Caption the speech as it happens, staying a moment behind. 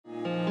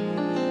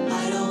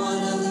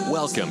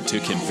Welcome to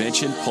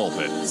Convention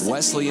Pulpit,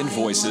 Wesleyan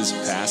Voices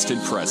Past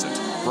and Present,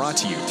 brought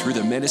to you through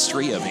the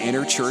Ministry of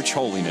Interchurch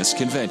Holiness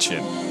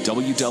Convention,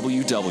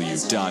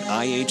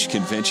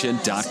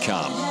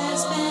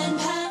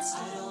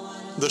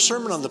 www.ihconvention.com. The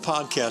sermon on the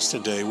podcast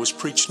today was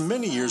preached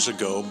many years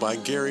ago by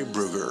Gary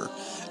Brugger.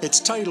 It's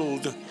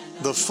titled,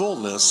 The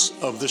Fullness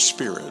of the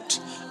Spirit,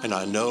 and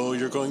I know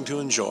you're going to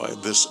enjoy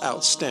this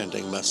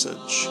outstanding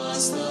message.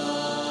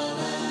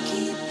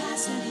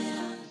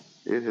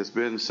 It has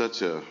been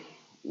such a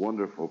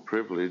wonderful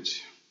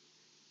privilege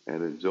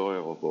and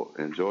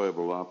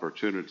enjoyable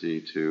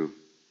opportunity to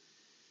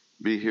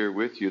be here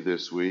with you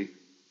this week.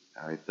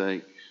 I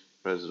thank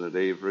President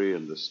Avery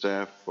and the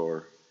staff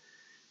for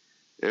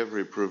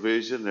every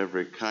provision,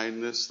 every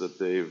kindness that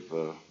they've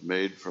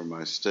made for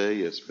my stay.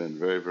 It's been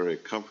very, very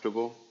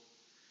comfortable.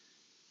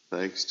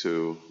 Thanks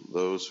to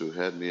those who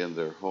had me in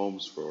their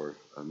homes for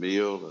a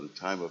meal and a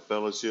time of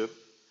fellowship.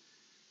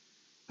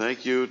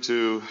 Thank you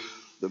to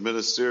the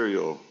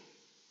ministerial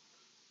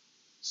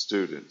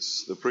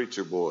students, the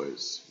preacher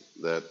boys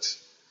that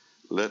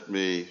let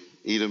me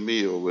eat a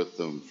meal with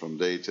them from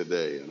day to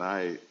day. And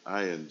I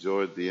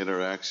enjoyed the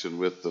interaction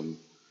with them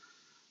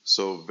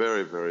so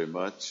very, very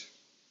much.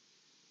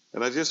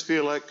 And I just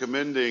feel like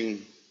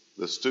commending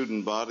the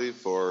student body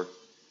for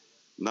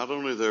not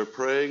only their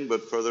praying,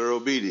 but for their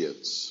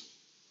obedience.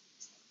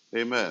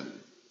 Amen.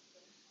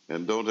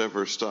 And don't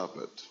ever stop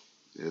it.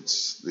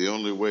 It's the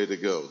only way to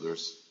go.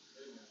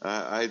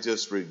 I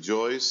just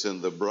rejoice in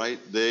the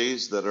bright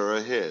days that are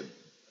ahead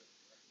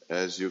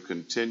as you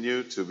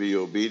continue to be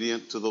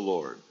obedient to the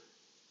Lord.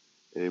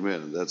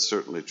 Amen. And that's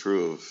certainly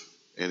true of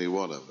any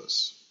one of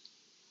us.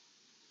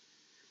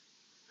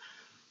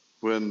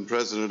 When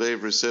President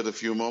Avery said a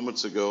few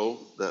moments ago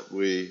that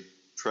we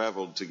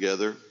traveled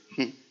together,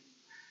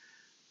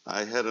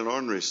 I had an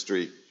ornery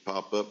streak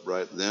pop up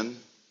right then.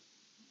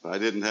 I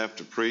didn't have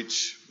to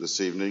preach this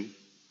evening.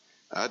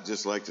 I'd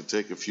just like to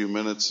take a few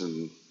minutes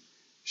and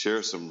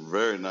share some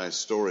very nice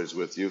stories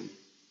with you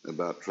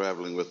about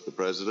traveling with the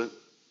president.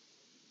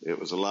 It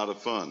was a lot of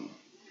fun.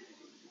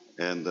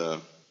 And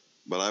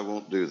but I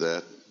won't do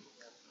that.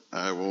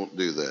 I won't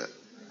do that.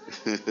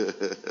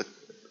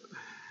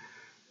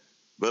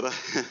 But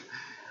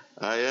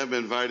I am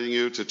inviting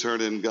you to turn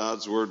in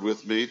God's Word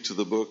with me to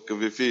the book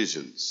of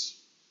Ephesians.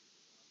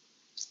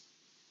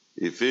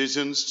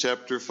 Ephesians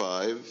chapter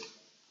 5,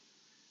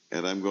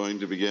 and I'm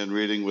going to begin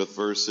reading with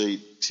verse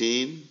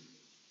 18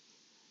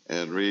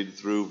 and read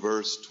through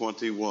verse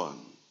 21.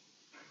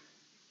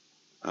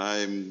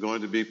 I'm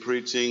going to be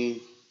preaching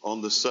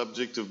on the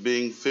subject of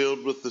being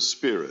filled with the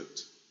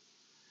Spirit.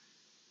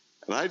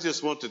 And I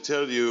just want to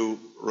tell you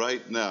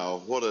right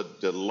now what a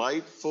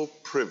delightful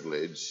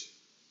privilege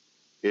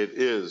it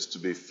is to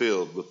be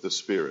filled with the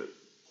Spirit.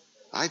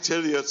 I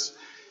tell you,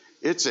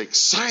 it's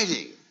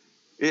exciting.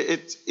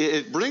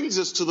 It brings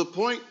us to the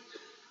point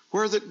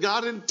where that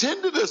God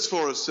intended us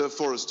for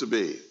us to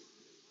be.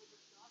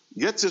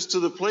 Gets us to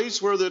the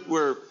place where that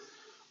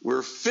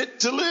we're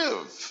fit to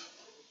live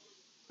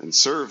and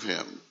serve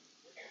Him.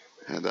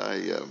 And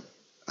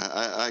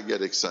I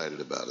get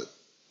excited about it.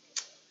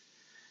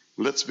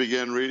 Let's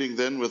begin reading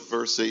then with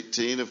verse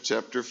 18 of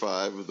chapter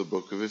 5 of the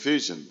book of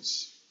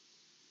Ephesians.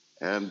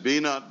 And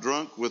be not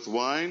drunk with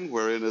wine,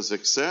 wherein is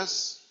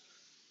excess,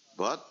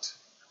 but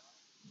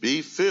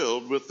be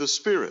filled with the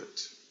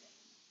Spirit.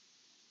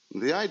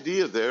 And the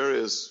idea there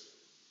is,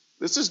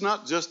 this is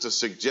not just a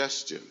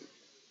suggestion.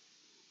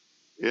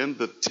 In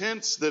the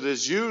tense that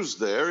is used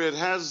there, it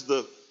has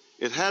the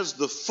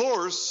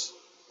force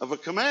of a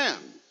command.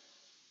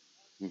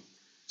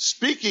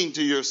 Speaking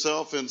to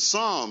yourself in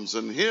psalms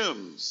and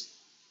hymns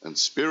and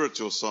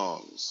spiritual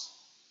songs,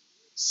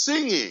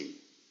 singing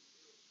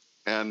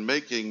and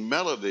making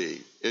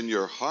melody in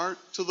your heart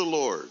to the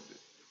Lord,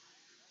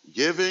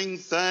 giving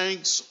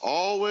thanks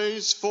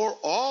always for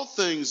all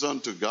things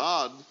unto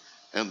God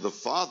and the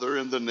Father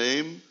in the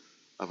name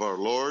of our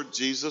Lord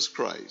Jesus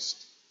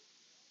Christ,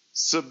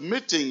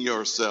 submitting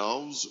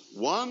yourselves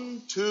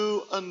one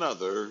to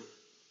another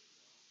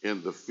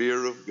in the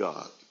fear of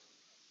God.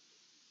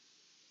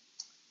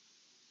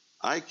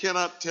 I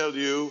cannot tell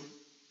you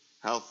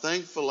how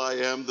thankful I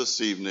am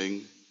this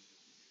evening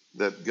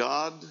that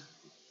God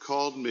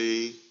called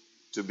me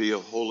to be a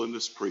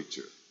holiness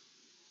preacher.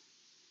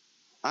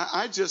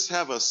 I just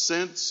have a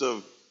sense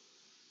of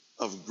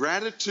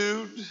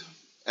gratitude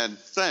and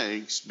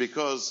thanks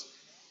because,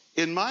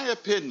 in my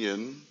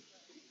opinion,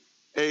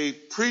 a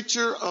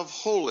preacher of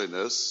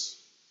holiness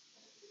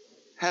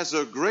has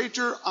a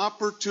greater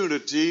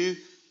opportunity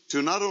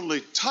to not only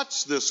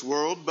touch this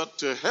world, but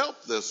to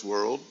help this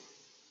world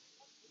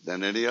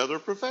than any other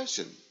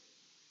profession.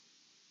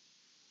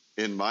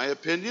 In my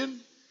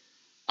opinion,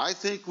 I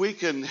think we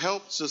can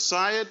help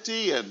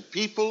society and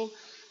people,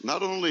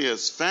 not only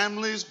as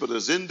families, but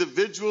as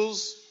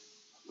individuals,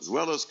 as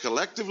well as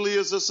collectively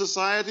as a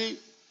society.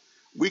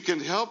 We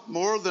can help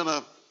more than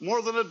a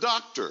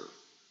doctor.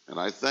 And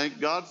I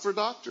thank God for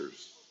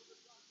doctors.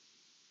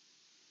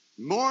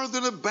 More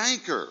than a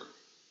banker,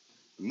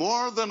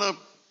 more than a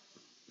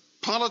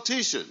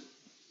politician.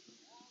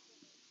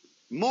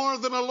 more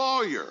than a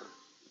lawyer.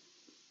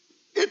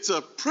 It's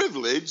a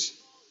privilege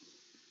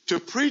to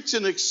preach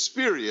an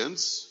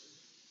experience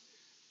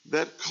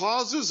that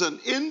causes an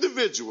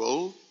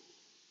individual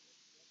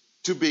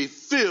to be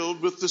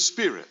filled with the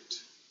Spirit,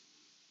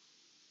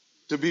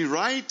 to be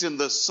right in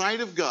the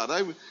sight of God.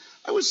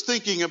 I was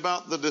thinking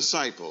about the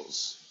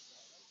disciples.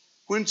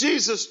 When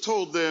Jesus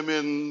told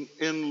them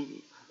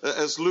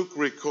as Luke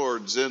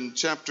records in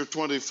chapter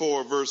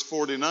 24, verse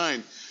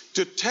 49,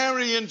 to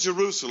tarry in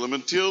Jerusalem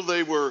until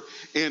they were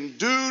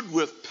endued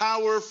with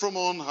power from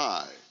on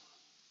high.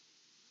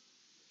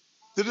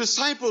 The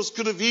disciples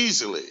could have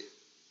easily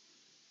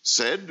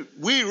said,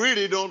 we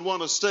really don't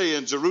want to stay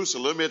in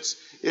Jerusalem.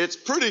 It's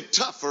pretty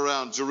tough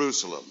around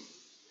Jerusalem.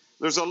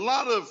 There's a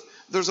lot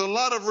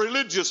of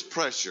religious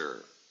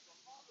pressure.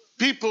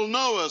 People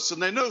know us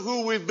and they know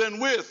who we've been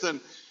with, and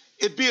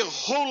it'd be a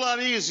whole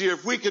lot easier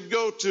if we could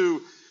go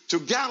to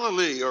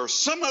Galilee or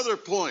some other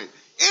point,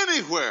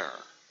 anywhere.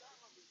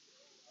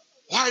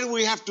 Why do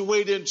we have to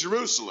wait in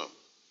Jerusalem?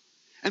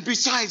 And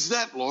besides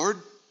that, Lord,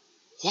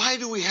 why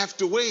do we have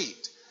to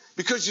wait?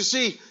 Because you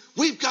see,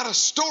 we've got a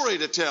story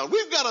to tell.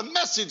 We've got a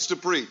message to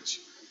preach.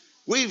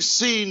 We've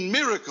seen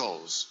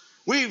miracles.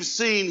 We've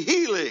seen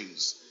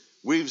healings.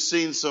 We've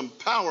seen some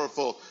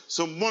powerful,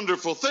 some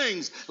wonderful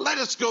things. Let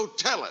us go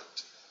tell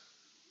it.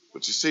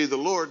 But you see, the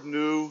Lord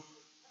knew.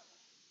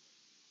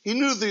 He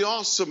knew the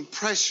awesome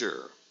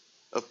pressure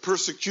of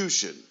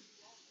persecution.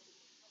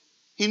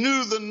 He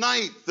knew the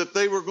night that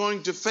they were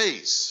going to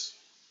face.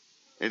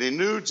 And he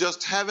knew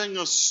just having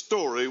a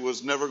story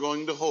was never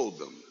going to hold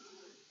them.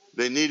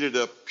 They needed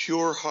a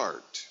pure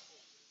heart.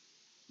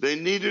 They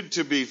needed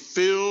to be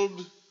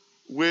filled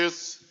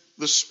with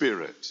the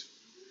Spirit.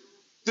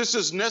 This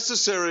is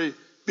necessary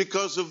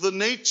because of the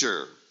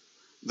nature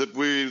that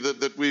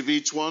we've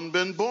each one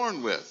been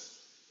born with.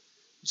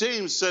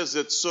 James says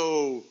it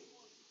so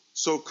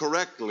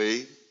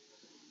correctly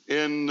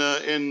in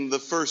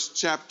the first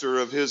chapter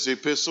of his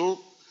epistle,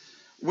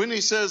 when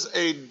he says,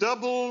 a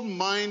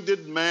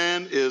double-minded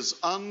man is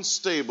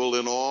unstable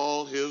in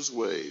all his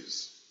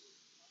ways.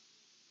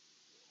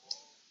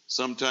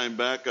 Sometime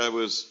back I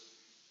was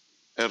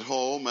at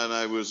home and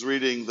I was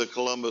reading the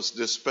Columbus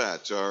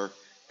Dispatch, our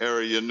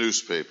area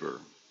newspaper.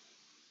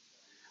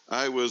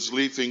 I was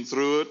leafing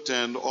through it,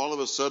 and all of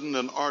a sudden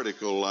an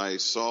article I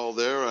saw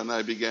there, and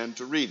I began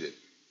to read it.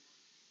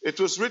 It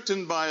was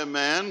written by a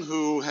man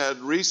who had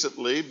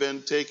recently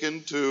been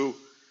taken to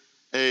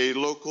a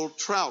local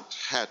trout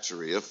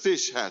hatchery, a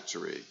fish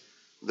hatchery,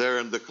 there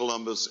in the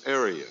Columbus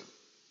area.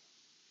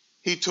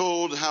 He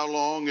told how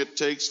long it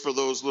takes for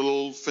those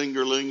little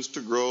fingerlings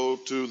to grow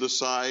to the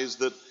size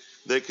that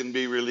they can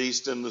be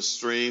released in the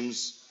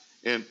streams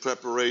in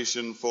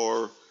preparation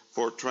for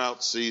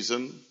trout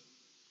season.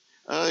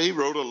 He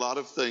wrote a lot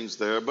of things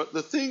there, but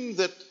the thing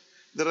that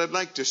I'd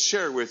like to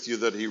share with you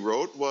that he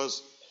wrote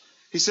was,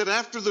 he said,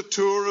 after the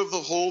tour of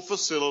the whole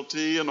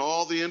facility and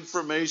all the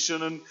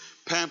information and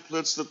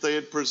pamphlets that they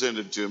had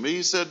presented to me,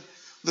 he said,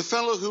 the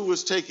fellow who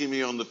was taking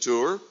me on the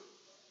tour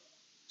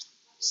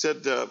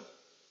said,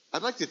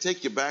 I'd like to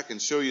take you back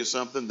and show you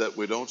something that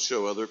we don't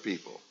show other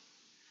people.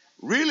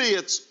 Really,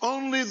 it's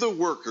only the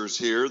workers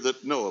here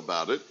that know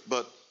about it,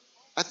 but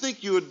I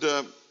think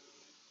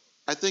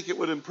it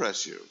would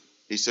impress you.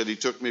 He said he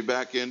took me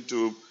back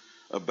into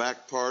a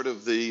back part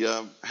of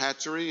the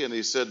hatchery, and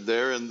he said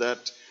there in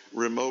that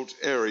remote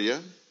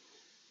area,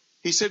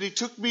 he said he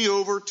took me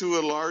over to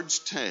a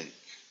large tank.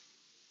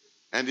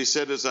 And he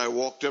said, as I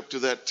walked up to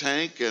that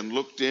tank and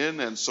looked in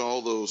and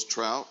saw those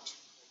trout,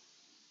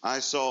 I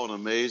saw an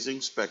amazing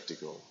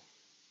spectacle.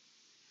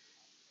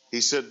 He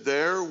said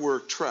there were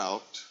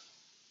trout,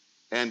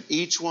 and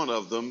each one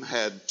of them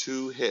had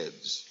 2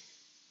 heads.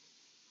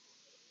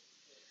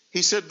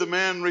 He said the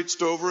man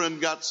reached over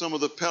and got some of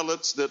the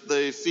pellets that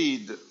they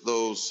feed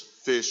those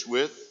fish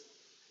with.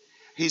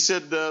 He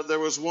said there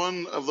was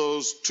one of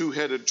those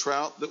 2-headed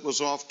trout that was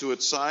off to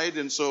its side,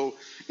 and so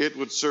it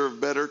would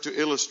serve better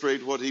to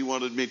illustrate what he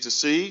wanted me to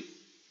see.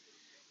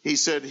 He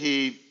said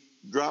he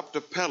dropped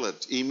a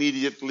pellet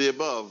immediately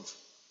above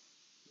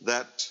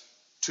that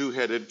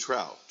 2-headed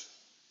trout.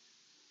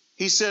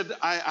 He said,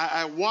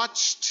 I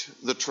watched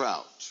the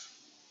trout,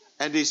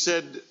 and he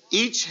said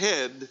each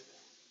head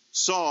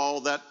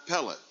saw that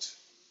pellet.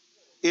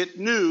 It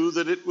knew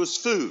that it was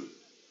food.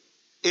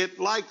 It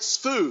likes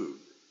food.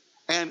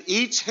 And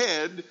each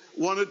head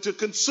wanted to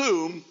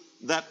consume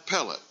that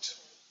pellet.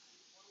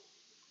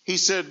 He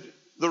said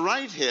the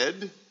right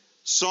head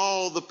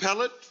saw the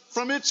pellet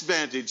from its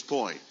vantage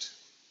point,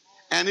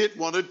 and it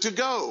wanted to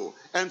go.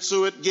 And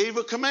so it gave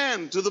a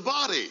command to the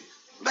body,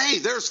 hey,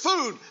 there's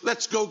food,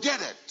 let's go get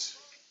it.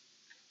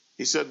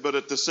 He said, but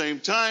at the same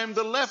time,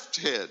 the left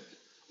head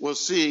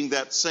was seeing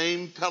that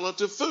same pellet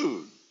of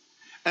food,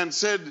 and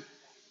said,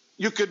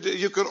 you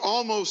could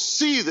almost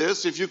see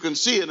this if you can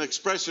see an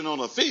expression on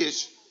a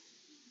fish.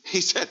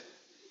 He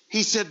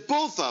said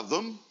both of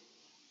them,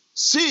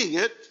 seeing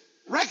it,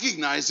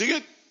 recognizing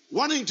it,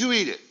 wanting to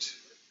eat it.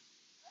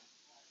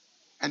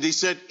 And he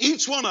said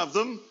each one of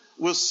them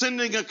was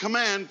sending a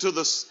command to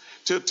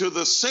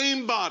the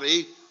same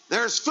body,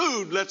 there's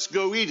food, let's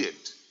go eat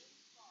it.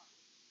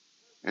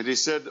 And he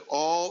said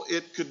all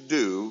it could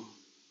do,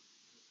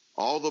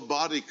 all the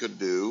body could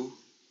do,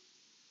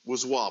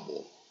 was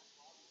wobble.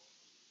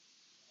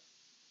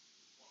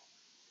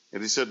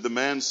 And he said, the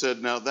man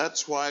said, now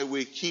that's why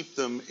we keep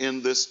them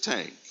in this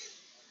tank.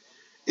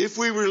 If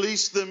we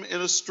release them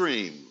in a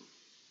stream,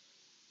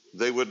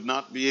 they would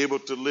not be able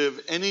to live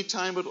any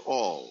time at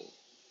all.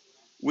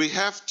 We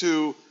have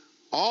to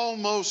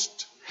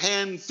almost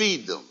hand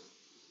feed them.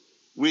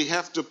 We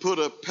have to put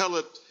a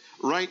pellet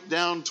right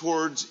down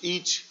towards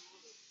each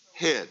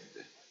head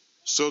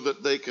so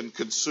that they can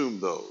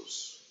consume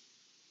those.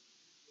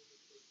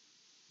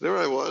 There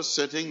I was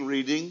sitting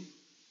reading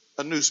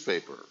a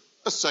newspaper,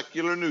 a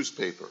secular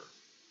newspaper.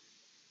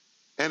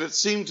 And it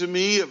seemed to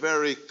me a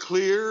very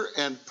clear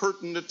and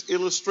pertinent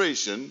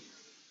illustration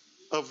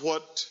of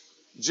what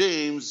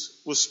James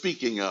was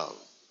speaking of.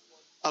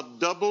 A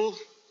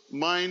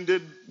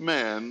double-minded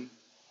man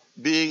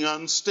being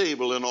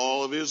unstable in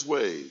all of his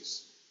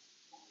ways.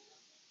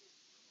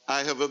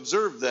 I have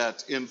observed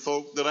that in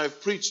folk that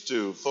I've preached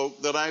to,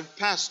 folk that I've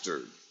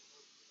pastored.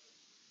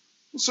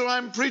 So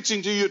I'm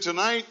preaching to you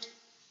tonight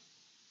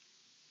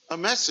a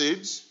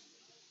message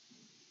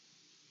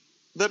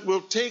that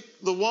will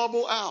take the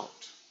wobble out.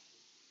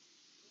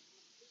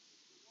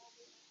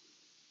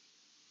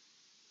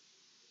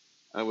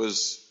 I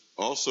was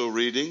also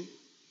reading,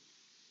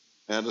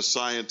 and a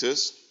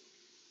scientist,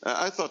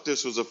 I thought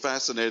this was a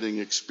fascinating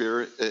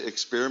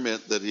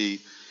experiment that he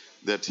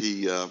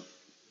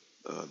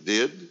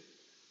did.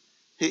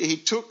 He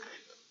took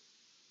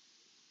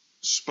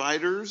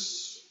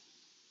spiders,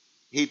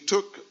 he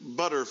took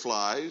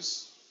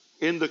butterflies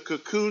in the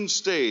cocoon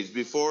stage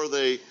before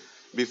they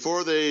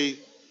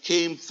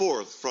came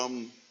forth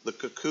from the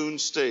cocoon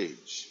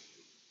stage.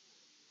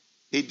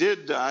 He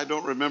did, I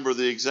don't remember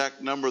the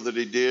exact number that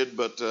he did,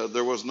 but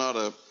there was not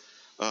a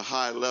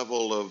high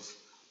level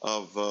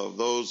of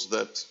those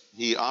that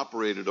he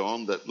operated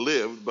on that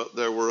lived, but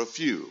there were a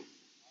few.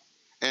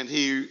 And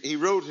he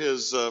wrote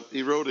his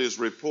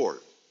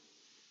report.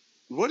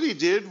 What he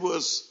did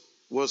was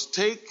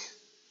take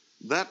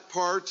that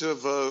part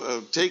of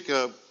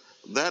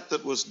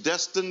that was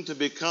destined to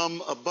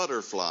become a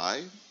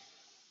butterfly,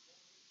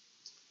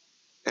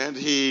 and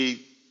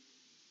he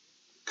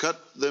cut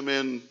them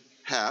in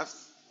half,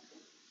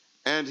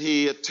 and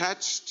he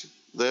attached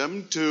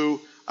them to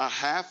a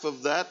half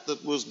of that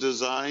was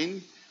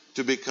designed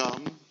to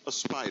become a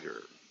spider.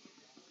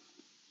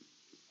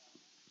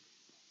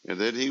 And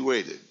then he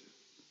waited.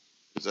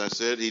 As I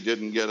said, he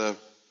didn't get a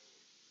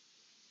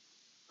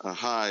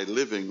high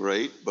living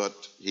rate, but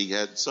he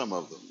had some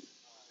of them.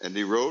 And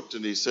he wrote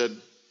and he said,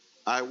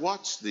 I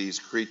watched these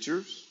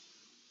creatures.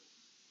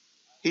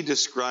 He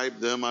described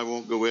them. I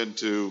won't go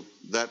into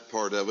that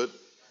part of it.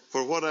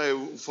 For what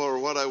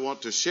I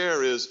want to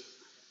share is,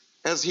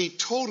 as he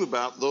told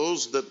about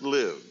those that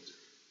lived,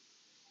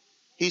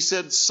 he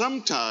said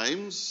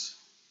sometimes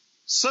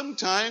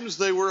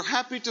they were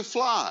happy to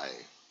fly,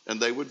 and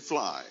they would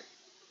fly.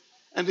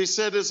 And he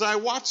said, as I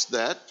watched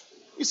that,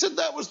 he said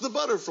that was the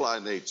butterfly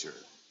nature.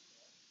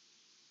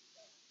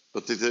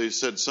 But he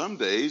said some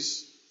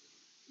days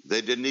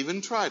they didn't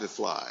even try to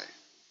fly.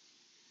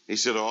 He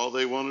said all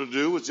they wanted to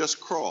do was just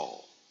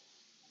crawl.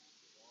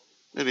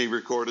 And he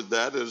recorded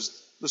that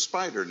as the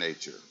spider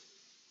nature.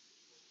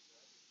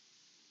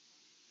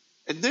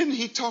 And then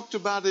he talked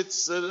about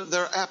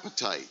their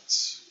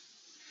appetites.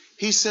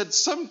 He said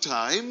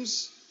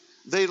sometimes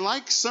they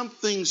like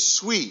something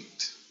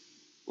sweet,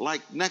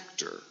 like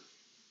nectar.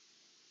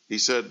 He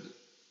said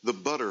the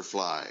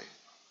butterfly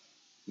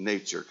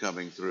nature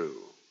coming through.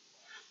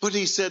 But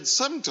he said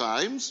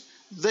sometimes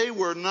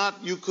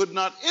you could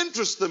not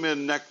interest them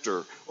in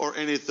nectar or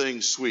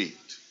anything sweet.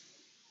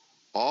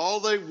 All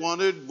they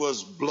wanted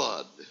was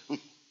blood.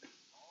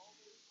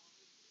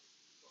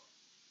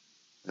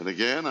 And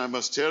again, I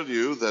must tell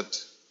you that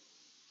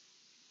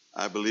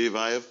I believe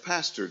I have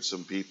pastored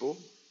some people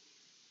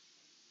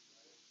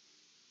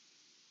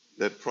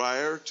that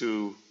prior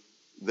to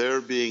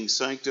their being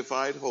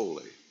sanctified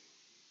holy,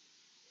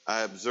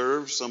 I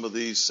observed some of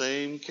these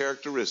same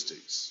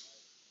characteristics.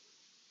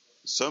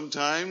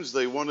 Sometimes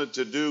they wanted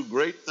to do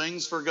great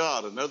things for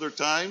God, and other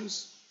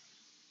times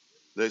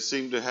they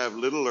seemed to have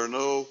little or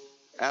no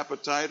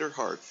appetite or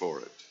heart for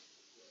it.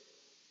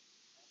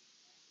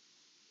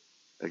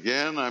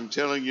 Again, I'm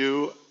telling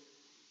you,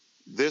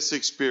 this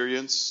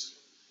experience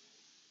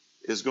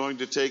is going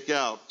to take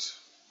out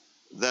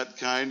that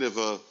kind of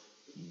a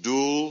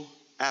dual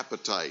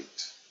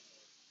appetite.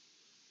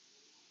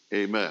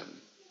 Amen.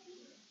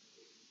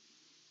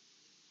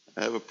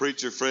 I have a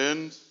preacher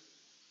friend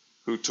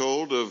who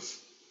told of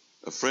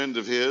a friend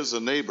of his, a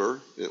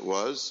neighbor it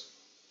was,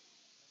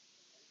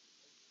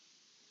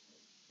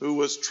 who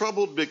was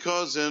troubled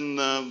because in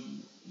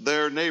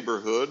their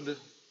neighborhood,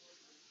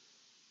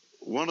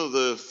 one of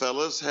the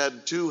fellas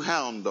had 2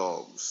 hound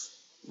dogs.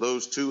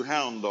 Those 2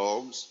 hound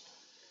dogs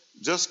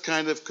just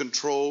kind of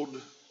controlled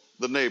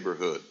the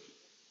neighborhood.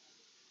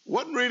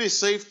 Wasn't really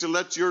safe to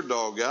let your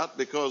dog out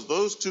because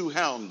those two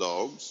hound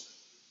dogs,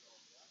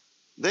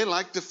 they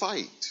like to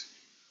fight.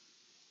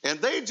 And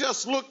they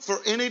just looked for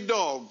any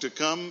dog to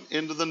come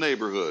into the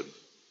neighborhood.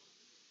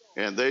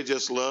 And they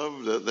just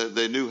loved,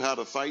 they knew how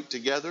to fight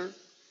together,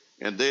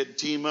 and they'd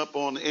team up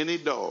on any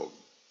dog.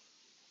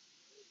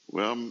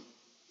 Well,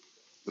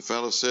 the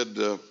fellow said,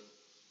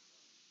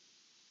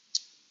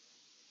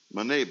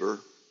 my neighbor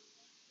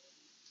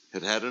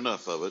had had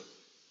enough of it,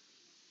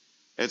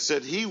 and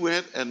said he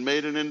went and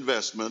made an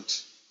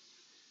investment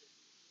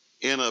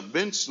in a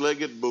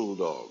bench-legged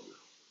bulldog,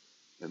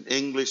 an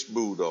English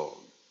bulldog.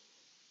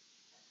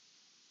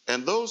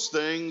 And those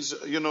things,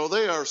 you know,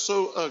 they are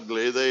so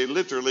ugly, they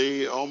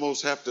literally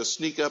almost have to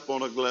sneak up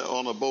on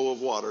a bowl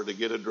of water to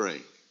get a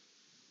drink.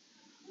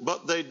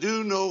 But they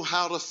do know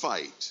how to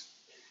fight.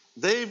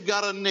 They've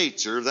got a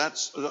nature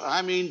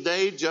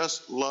they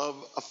just love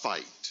a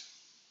fight.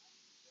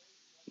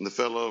 And the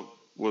fellow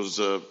was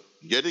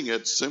getting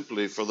it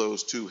simply for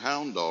those two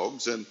hound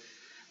dogs,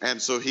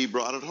 and so he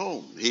brought it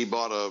home. He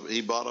bought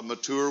a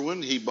mature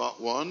one. He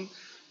bought one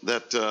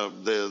that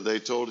they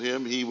told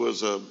him he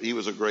was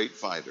a great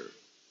fighter.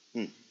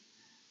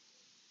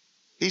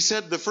 He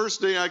said, the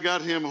first day I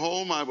got him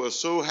home, I was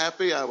so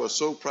happy. I was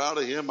so proud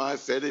of him. I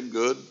fed him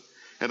good,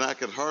 and I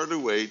could hardly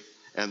wait.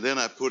 And then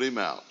I put him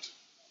out.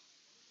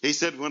 He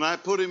said, when I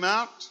put him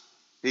out,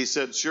 he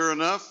said, sure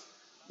enough,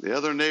 the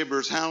other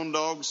neighbor's hound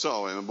dogs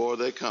saw him, and boy,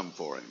 they come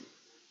for him.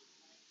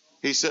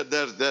 He said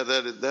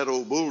that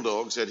old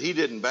bulldog said he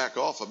didn't back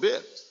off a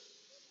bit,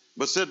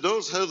 but said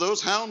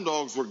those hound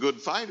dogs were good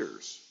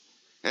fighters,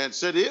 and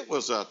said it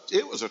was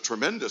a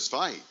tremendous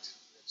fight.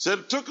 Said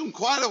it took them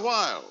quite a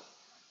while,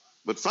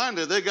 but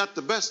finally they got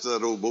the best of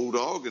that old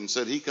bulldog, and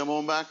said he come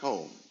on back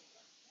home.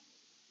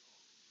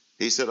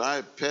 He said,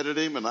 I petted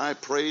him and I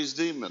praised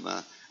him, and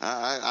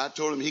I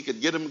told him he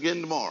could get him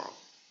again tomorrow.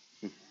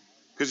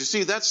 Because you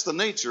see, that's the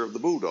nature of the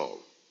bulldog.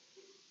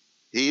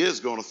 He is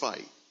going to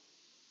fight.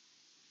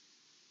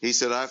 He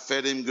said, I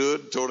fed him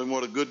good, told him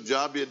what a good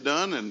job he had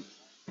done, and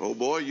oh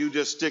boy, you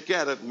just stick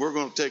at it, and we're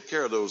going to take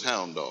care of those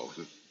hound dogs.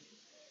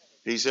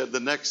 He said the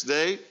next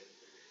day,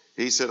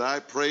 he said, I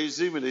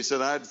praised him, and he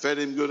said, I'd fed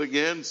him good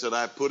again, said,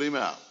 I put him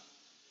out.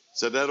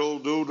 Said that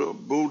old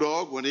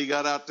bulldog, when he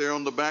got out there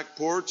on the back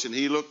porch and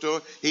he looked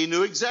over, he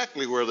knew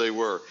exactly where they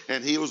were,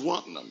 and he was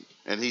wanting them,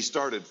 and he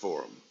started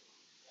for them.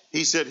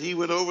 He said he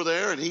went over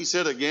there, and he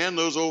said again,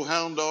 those old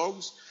hound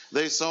dogs,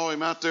 they saw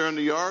him out there in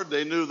the yard.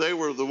 They knew they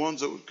were the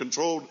ones that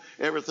controlled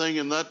everything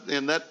in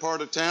that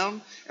part of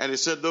town, and he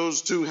said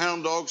those two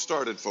hound dogs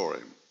started for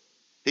him.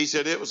 He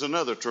said it was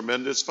another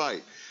tremendous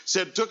fight.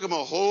 Said it took him a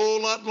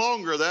whole lot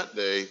longer that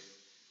day.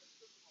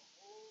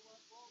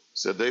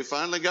 Said they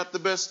finally got the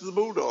best of the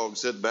bulldog.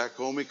 Said back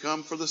home he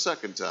come for the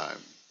second time.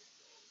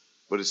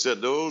 But he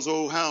said those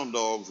old hound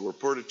dogs were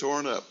pretty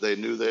torn up. They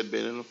knew they'd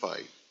been in a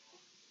fight.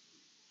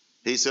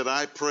 He said,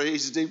 I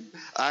praised him.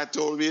 I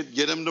told him he'd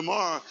get him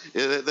tomorrow.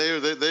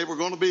 They were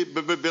going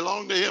to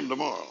belong to him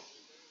tomorrow.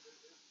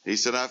 He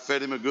said, I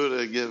fed him good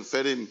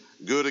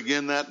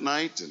again that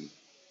night.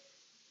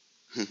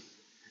 And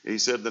he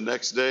said the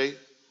next day,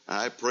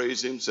 I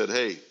praised him, said,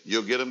 hey,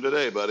 you'll get him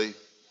today, buddy.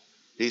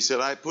 He said,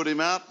 I put him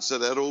out,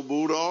 said that old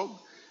bulldog,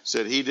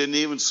 said he didn't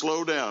even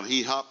slow down.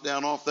 He hopped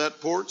down off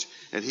that porch,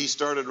 and he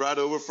started right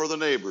over for the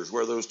neighbors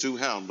where those two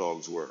hound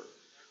dogs were.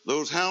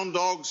 Those hound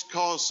dogs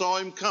saw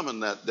him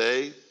coming that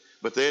day,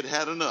 but they had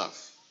had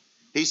enough.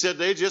 He said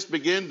they just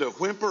began to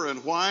whimper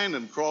and whine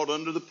and crawled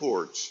under the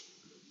porch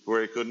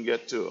where he couldn't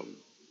get to them.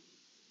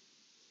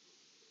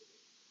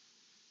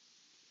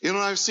 You know,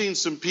 I've seen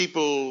some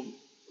people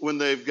when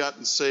they've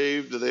gotten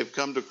saved, they've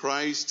come to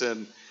Christ,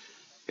 and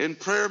in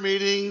prayer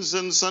meetings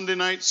and Sunday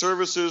night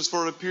services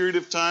for a period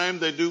of time,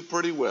 they do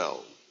pretty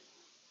well.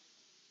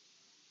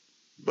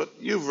 But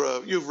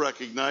you've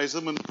recognized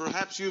them, and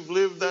perhaps you've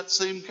lived that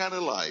same kind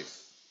of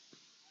life.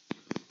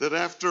 That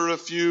after a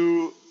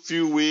few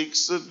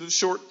weeks, a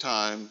short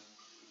time,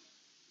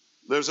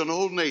 there's an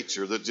old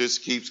nature that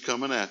just keeps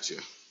coming at you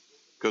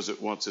because it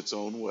wants its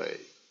own way.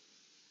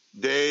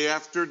 Day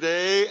after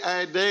day,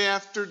 day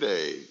after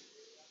day.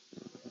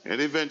 And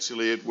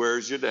eventually it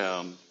wears you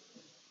down.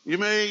 You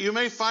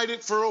may fight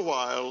it for a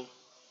while,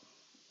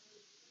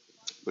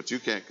 but you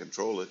can't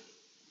control it.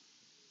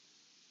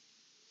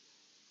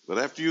 But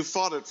after you've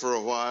fought it for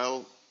a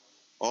while,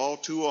 all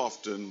too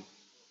often,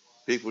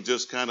 people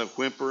just kind of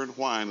whimper and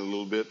whine a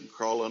little bit and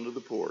crawl under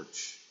the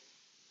porch.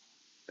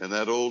 And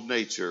that old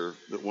nature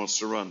that wants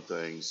to run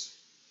things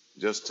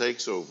just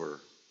takes over.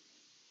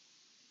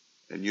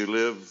 And you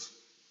live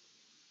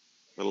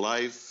a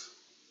life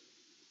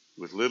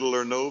with little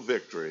or no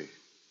victory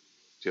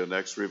till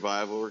next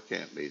revival or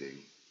camp meeting.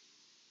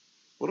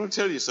 Well, I'll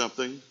tell you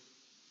something.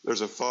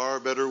 There's a far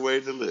better way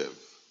to live.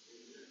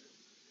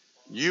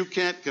 You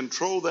can't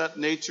control that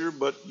nature,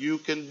 but you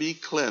can be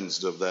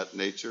cleansed of that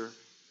nature.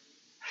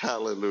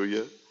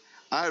 Hallelujah.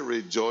 I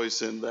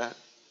rejoice in that.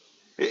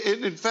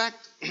 In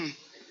fact,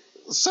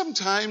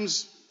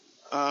 sometimes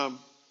I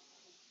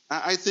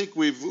I think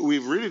we've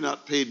really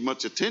not paid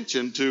much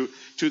attention to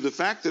the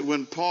fact that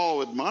when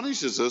Paul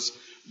admonishes us,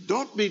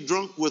 don't be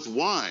drunk with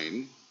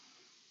wine.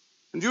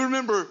 And you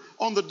remember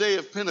on the day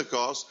of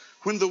Pentecost,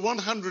 when the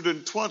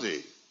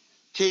 120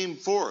 came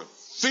forth,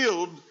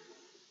 filled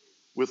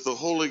with the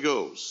Holy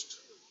Ghost.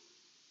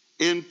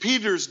 In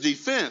Peter's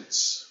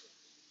defense,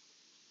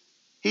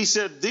 he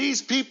said,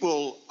 these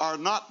people are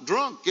not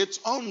drunk. It's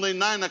only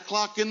 9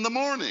 o'clock in the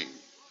morning.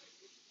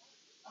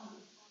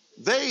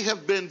 They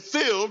have been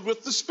filled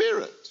with the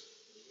Spirit.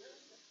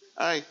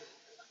 I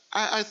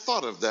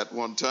thought of that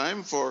one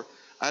time, for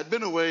I'd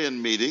been away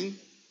in meeting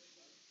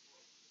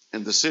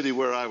in the city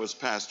where I was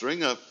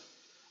pastoring.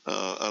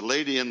 A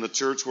lady in the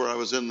church where I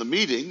was in the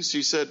meeting,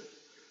 she said,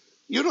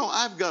 you know,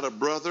 I've got a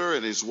brother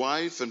and his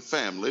wife and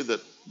family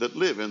that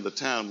live in the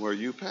town where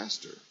you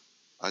pastor.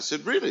 I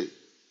said, really?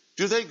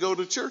 Do they go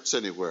to church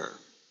anywhere?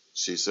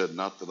 She said,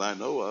 not that I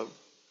know of.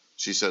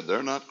 She said,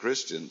 they're not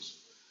Christians.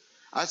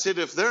 I said,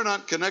 if they're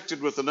not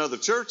connected with another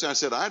church, I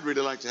said, I'd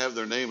really like to have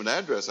their name and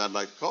address. I'd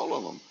like to call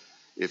on them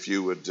if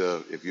you would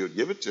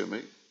give it to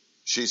me.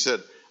 She said,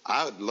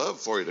 I would love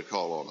for you to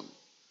call on them.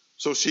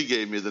 So she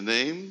gave me the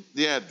name,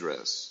 the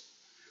address.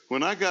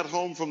 When I got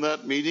home from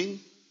that meeting,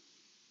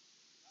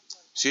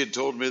 she had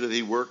told me that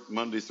he worked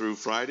Monday through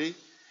Friday,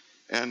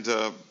 and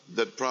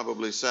that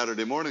probably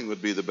Saturday morning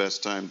would be the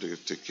best time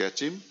to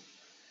catch him.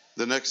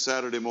 The next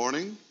Saturday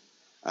morning,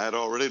 I had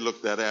already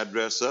looked that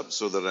address up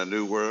so that I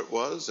knew where it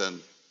was,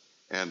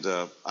 and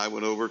I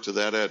went over to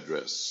that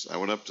address. I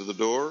went up to the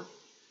door.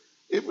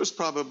 It was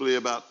probably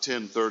about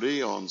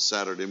 10:30 on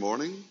Saturday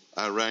morning.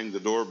 I rang the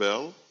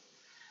doorbell,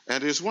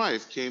 and his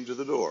wife came to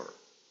the door.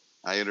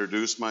 I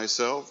introduced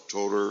myself,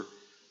 told her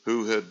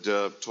who had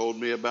told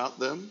me about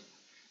them,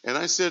 and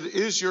I said,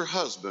 is your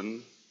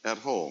husband at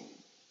home?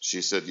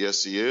 She said,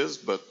 yes, he is,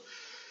 but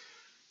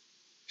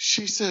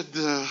she said,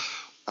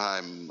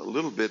 I'm a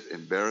little bit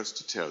embarrassed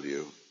to tell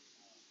you,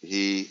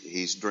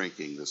 he's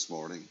drinking this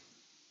morning.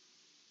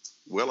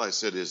 Well, I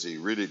said, is he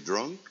really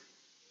drunk?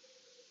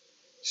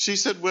 She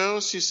said, well,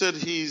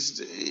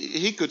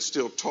 he could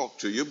still talk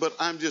to you, but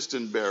I'm just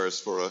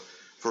embarrassed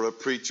for a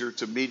preacher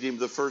to meet him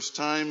the first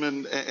time,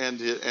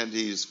 and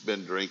he's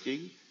been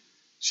drinking.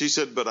 She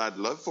said, but I'd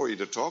love for you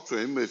to talk to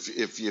him. If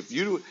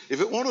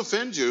it won't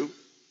offend you,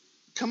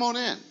 come on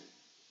in.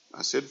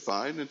 I said,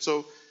 fine. And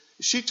so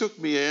she took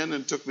me in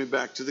and took me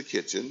back to the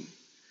kitchen.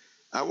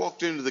 I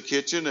walked into the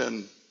kitchen,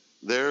 and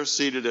there,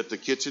 seated at the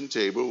kitchen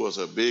table, was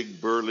a big,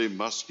 burly,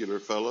 muscular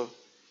fellow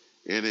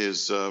in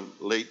his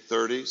late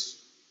 30s.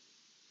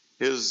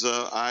 His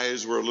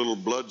eyes were a little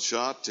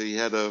bloodshot. He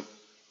had a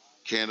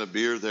can of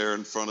beer there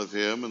in front of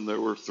him, and there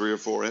were 3 or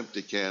 4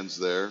 empty cans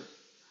there.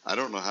 I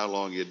don't know how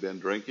long he had been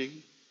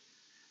drinking.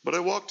 But I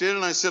walked in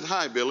and I said,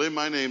 hi, Billy,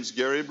 my name's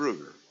Gary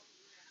Brugger.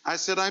 I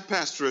said, I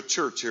pastor a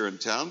church here in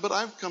town, but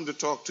I've come to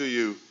talk to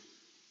you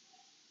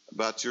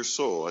about your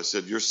soul. I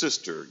said, your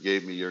sister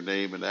gave me your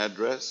name and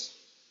address.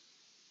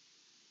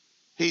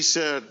 He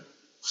said,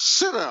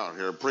 sit down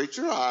here,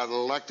 preacher. I'd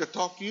like to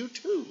talk to you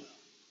too.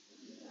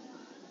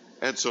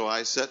 And so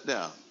I sat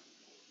down.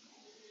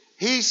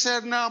 He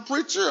said, now,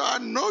 preacher, I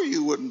know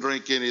you wouldn't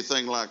drink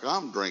anything like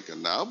I'm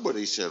drinking now, but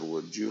he said,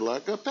 would you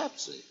like a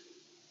Pepsi?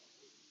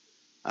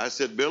 I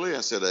said, Billy,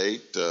 I said, I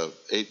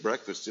ate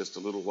breakfast just a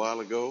little while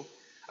ago.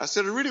 I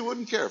said, I really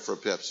wouldn't care for a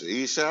Pepsi.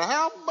 He said,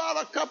 how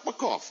about a cup of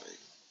coffee?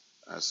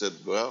 I said,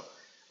 well,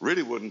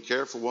 really wouldn't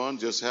care for one.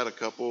 Just had a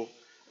couple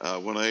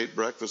when I ate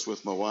breakfast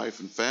with my wife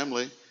and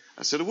family.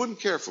 I said, I wouldn't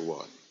care for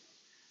one.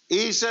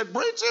 He said,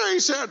 preacher, he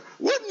said,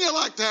 wouldn't you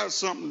like to have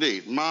something to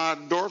eat? My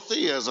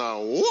Dorothy is a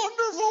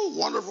wonderful,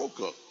 wonderful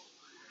cook.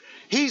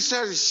 He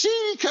said,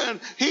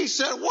 he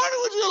said, what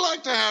would you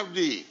like to have to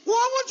eat?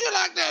 What would you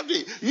like to have to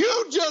eat?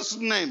 You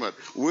just name it.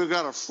 We've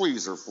got a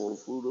freezer full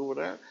of food over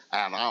there,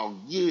 and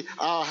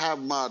I'll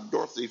have my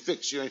Dorothy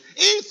fix you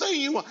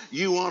anything you want.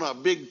 You want a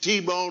big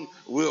T-bone?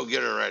 We'll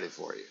get it ready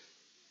for you.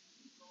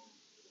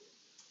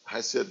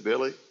 I said,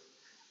 Billy,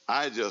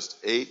 I just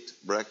ate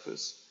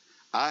breakfast.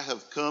 I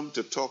have come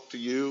to talk to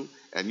you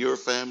and your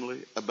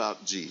family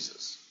about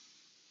Jesus.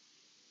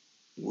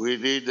 We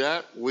need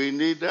that. We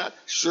need that.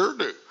 Sure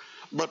do.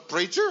 But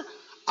preacher,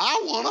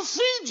 I want to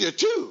feed you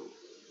too.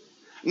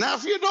 Now,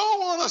 if you don't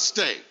want a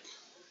steak,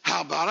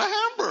 how about a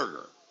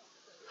hamburger?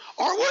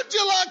 Or would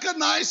you like a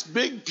nice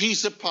big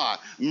piece of pie?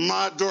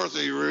 My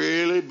Dorothy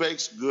really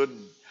bakes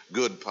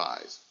good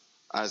pies.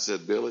 I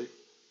said, Billy,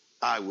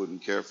 I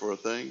wouldn't care for a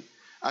thing.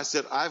 I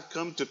said, I've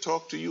come to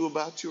talk to you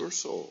about your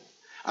soul.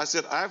 I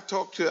said, I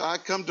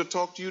come to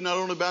talk to you not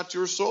only about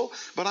your soul,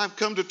 but I've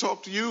come to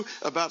talk to you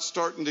about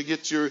starting to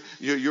get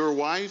your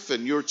wife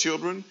and your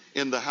children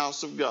in the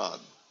house of God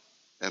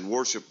and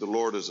worship the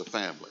Lord as a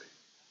family.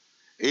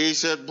 He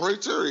said,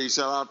 preacher, he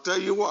said, I'll tell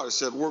you what. I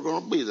said, we're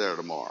going to be there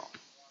tomorrow.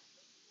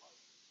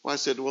 Well, I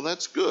said, well,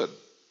 that's good.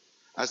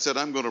 I said,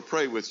 I'm going to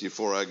pray with you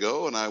before I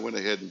go. And I went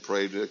ahead and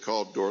prayed,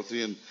 called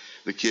Dorothy and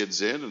the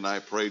kids in, and I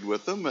prayed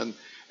with them, and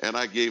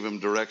I gave them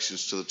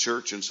directions to the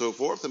church and so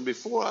forth. And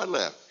before I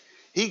left,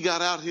 he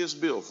got out his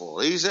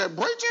billfold. He said,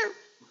 preacher,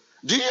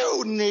 do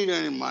you need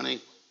any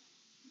money?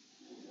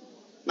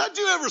 Now, did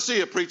you ever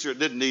see a preacher that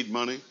didn't need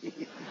money?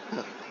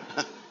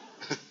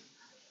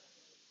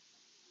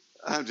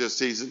 I'm just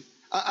teasing.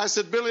 I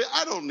said, Billy,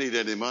 I don't need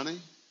any money.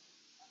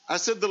 I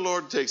said, the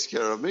Lord takes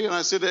care of me. And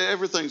I said,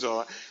 everything's all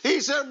right.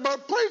 He said,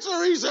 but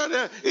preacher, he said,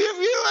 if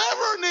you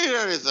ever need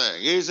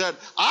anything, he said,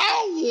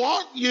 I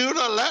want you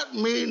to let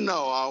me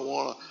know.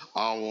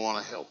 I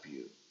want to help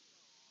you.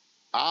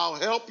 I'll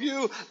help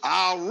you.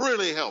 I'll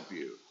really help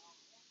you.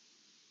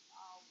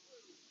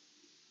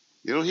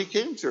 You know, he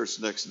came to church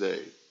the next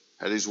day,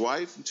 had his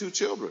wife and 2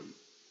 children.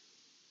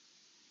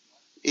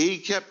 He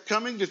kept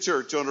coming to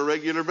church on a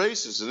regular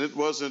basis, and it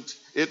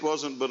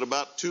wasn't but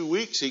about 2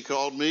 weeks he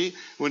called me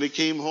when he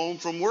came home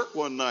from work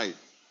one night.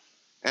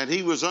 And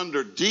he was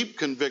under deep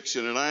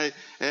conviction,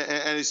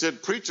 and he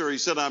said, preacher, he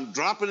said, I'm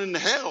dropping into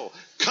hell.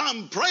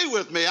 Come pray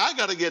with me. I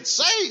got to get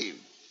saved.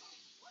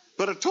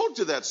 But I told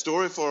you that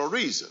story for a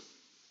reason.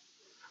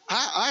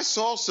 I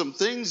saw some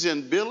things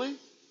in Billy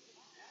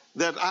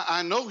that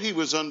I know he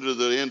was under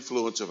the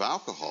influence of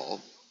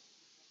alcohol.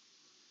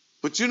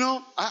 But you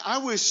know,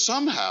 I wish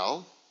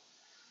somehow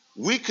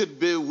we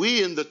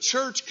in the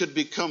church could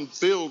become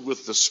filled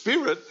with the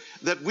Spirit,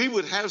 that we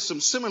would have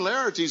some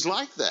similarities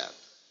like that.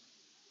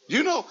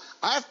 You know,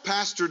 I've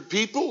pastored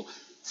people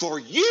for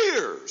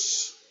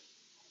years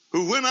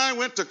who, when I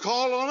went to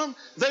call on them,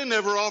 they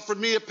never offered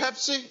me a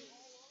Pepsi.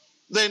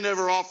 They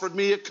never offered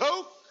me a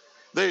Coke.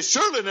 They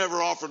surely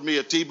never offered me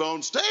a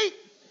T-bone steak.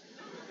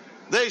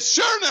 They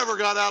sure never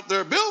got out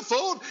their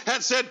billfold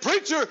and said,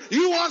 preacher,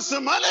 you want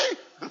some money?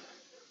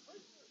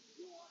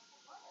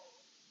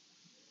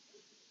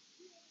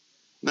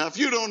 Now, if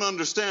you don't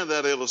understand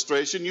that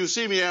illustration, you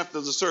see me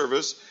after the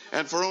service,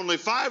 and for only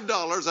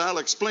 $5, I'll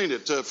explain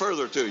it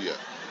further to you.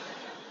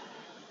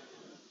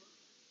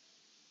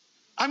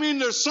 I mean,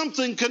 there's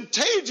something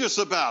contagious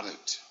about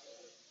it.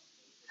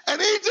 And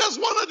he just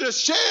wanted to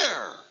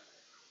share.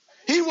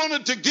 He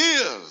wanted to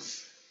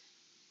give.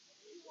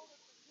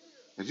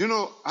 And you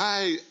know,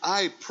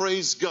 I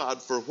praise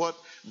God for what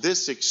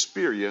this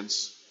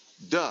experience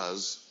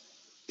does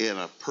in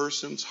a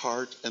person's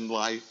heart and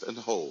life and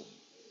home.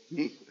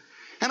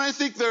 And I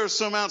think there are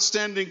some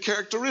outstanding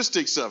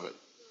characteristics of it.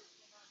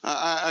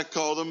 I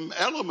call them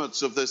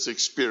elements of this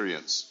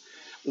experience.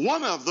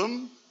 One of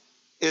them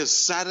is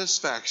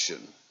satisfaction.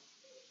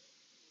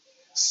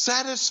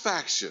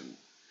 Satisfaction.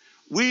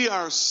 We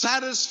are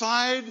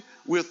satisfied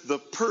with the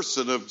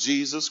person of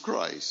Jesus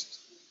Christ.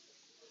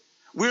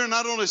 We're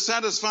not only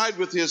satisfied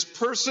with his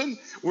person,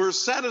 we're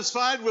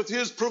satisfied with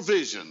his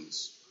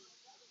provisions.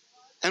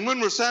 And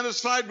when we're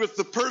satisfied with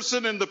the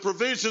person and the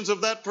provisions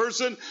of that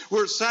person,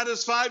 we're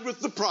satisfied with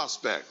the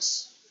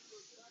prospects.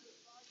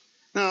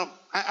 Now,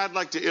 I'd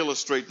like to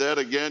illustrate that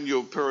again.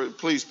 You'll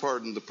please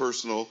pardon the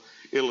personal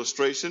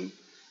illustration,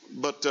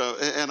 but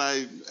and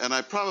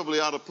I probably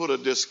ought to put a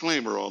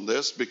disclaimer on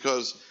this,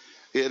 because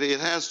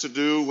it has to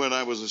do when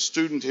I was a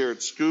student here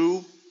at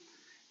school,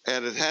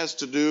 and it has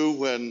to do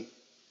when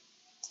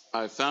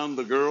I found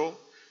the girl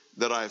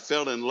that I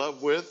fell in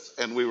love with,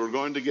 and we were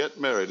going to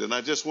get married. And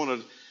I just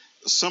wanted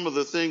some of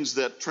the things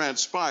that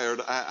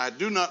transpired. I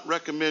do not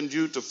recommend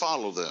you to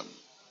follow them.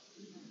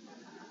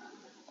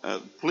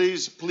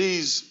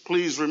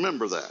 Please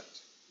remember that.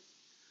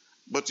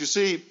 But you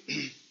see,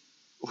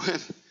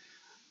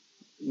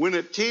 when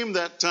it came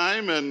that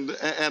time and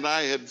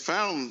I had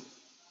found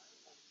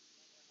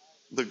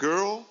the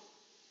girl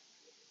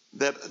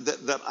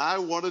that I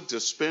wanted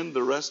to spend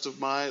the rest of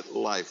my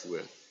life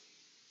with.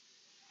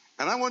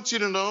 And I want you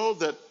to know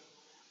that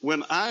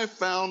when I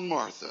found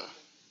Martha,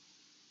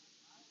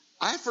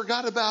 I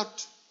forgot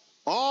about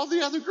all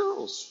the other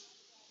girls.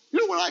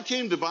 You know, when I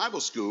came to Bible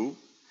school,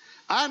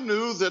 I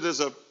knew that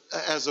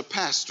as a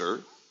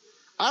pastor,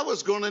 I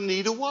was going to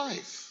need a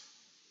wife.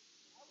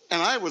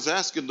 And I was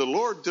asking the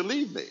Lord to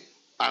lead me.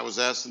 I was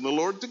asking the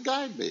Lord to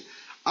guide me.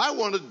 I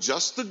wanted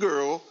just the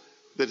girl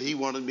that he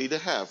wanted me to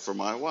have for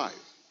my wife.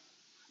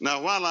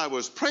 Now, while I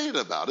was praying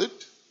about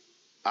it,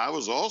 I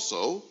was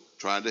also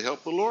trying to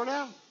help the Lord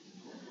out.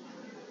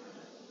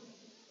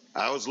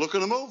 I was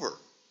looking him over.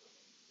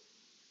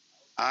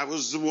 I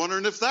was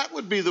wondering if that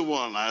would be the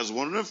one. I was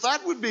wondering if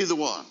that would be the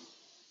one.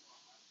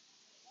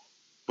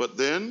 But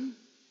then,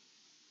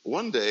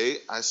 one day,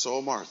 I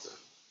saw Martha.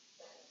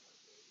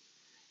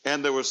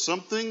 And there was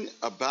something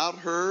about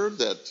her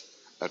that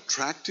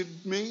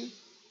attracted me.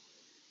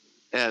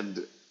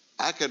 And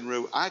I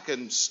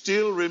can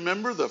still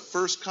remember the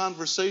first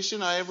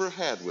conversation I ever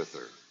had with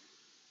her.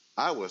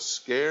 I was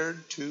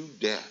scared to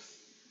death.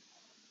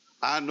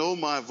 I know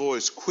my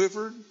voice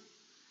quivered.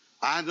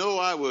 I know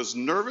I was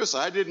nervous.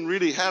 I didn't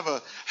really have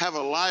a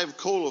live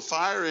coal of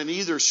fire in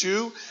either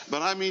shoe,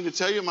 but I mean to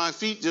tell you, my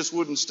feet just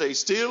wouldn't stay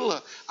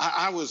still.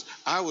 I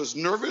was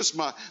nervous.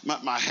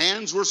 My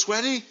hands were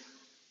sweaty,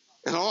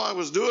 and all I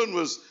was doing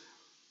was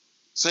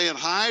saying,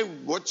 "Hi,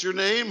 what's your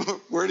name?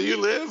 Where do you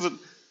live? And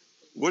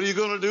what are you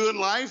going to do in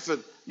life?"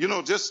 And you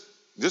know, just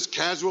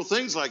casual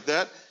things like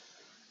that.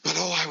 But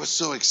oh, I was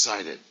so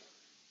excited.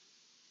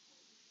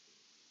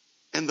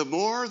 And the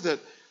more that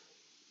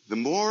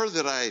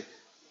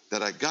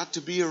I got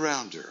to be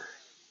around her,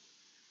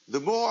 the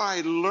more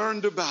I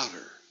learned about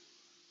her,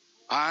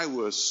 I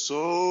was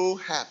so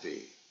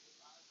happy.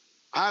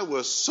 I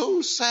was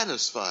so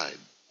satisfied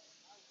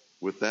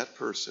with that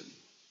person.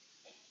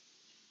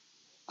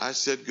 I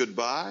said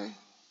goodbye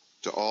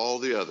to all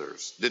the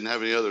others. Didn't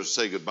have any others to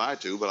say goodbye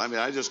to, but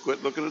I just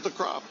quit looking at the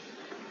crop.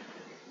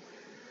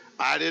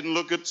 I didn't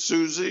look at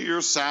Susie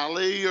or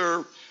Sally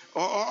or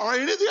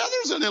any of the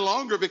others any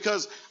longer,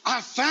 because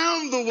I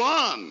found the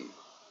one.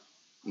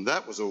 And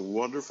that was a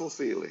wonderful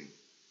feeling.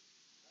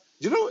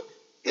 You know,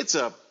 it's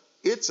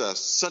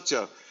such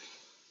a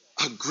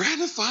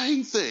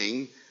gratifying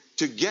thing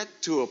to get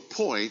to a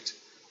point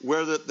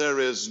where that there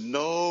is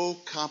no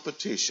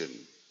competition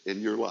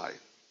in your life.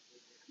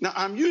 Now,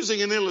 I'm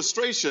using an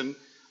illustration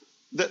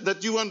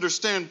that you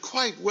understand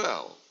quite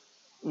well,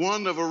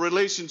 one of a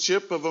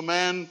relationship of a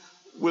man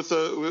with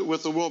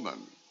a woman.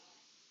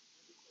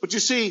 But you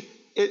see,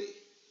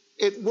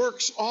 it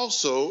works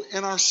also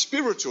in our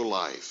spiritual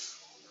life.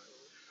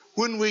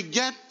 When we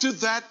get to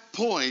that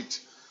point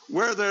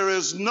where there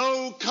is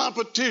no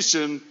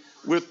competition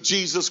with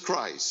Jesus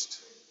Christ,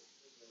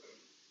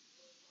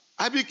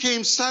 I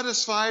became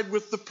satisfied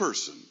with the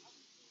person.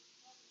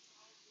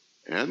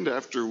 And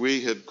after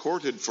we had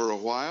courted for a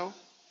while,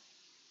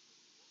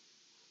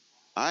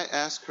 I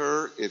asked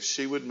her if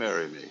she would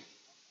marry me.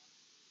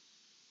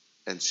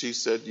 And she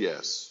said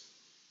yes.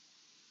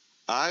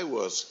 I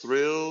was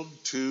thrilled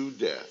to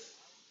death.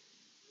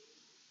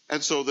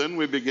 And so then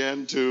we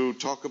began to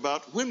talk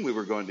about when we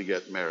were going to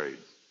get married.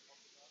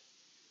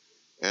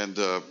 And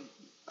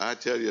I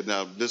tell you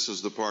now, this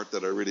is the part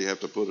that I really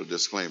have to put a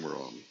disclaimer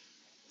on.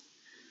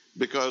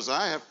 Because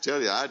I have to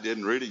tell you, I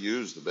didn't really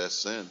use the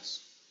best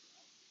sense.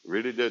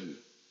 Really didn't.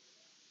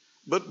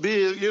 But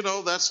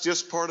that's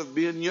just part of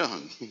being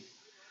young.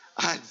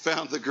 I had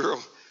found the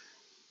girl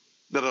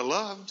that I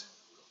loved,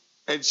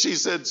 and she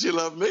said she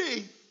loved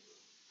me.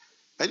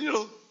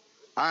 And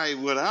I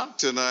went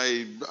out,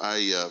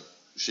 and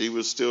she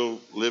was still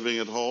living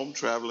at home,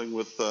 traveling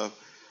with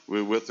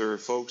her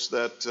folks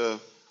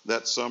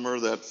that summer,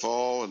 that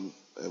fall, and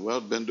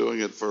had been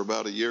doing it for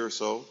about a year or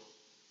so.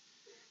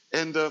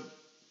 And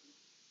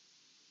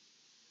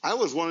I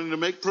was wanting to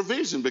make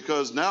provision,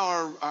 because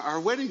now our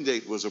wedding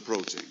date was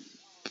approaching.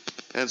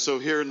 And so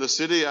here in the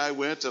city, I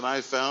went and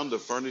I found a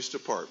furnished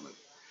apartment.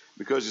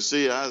 Because you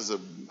see, as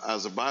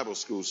a Bible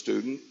school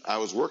student, I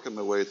was working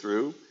my way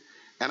through,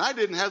 and I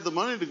didn't have the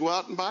money to go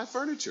out and buy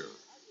furniture.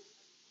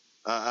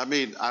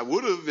 I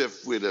would have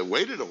if we'd have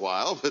waited a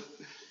while, but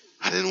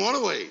I didn't want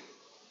to wait.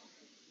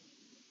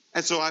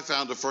 And so I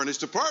found a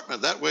furnished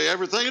apartment. That way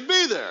everything would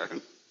be there.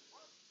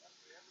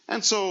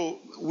 And so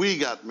we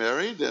got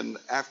married, and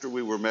after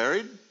we were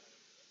married,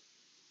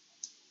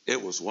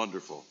 it was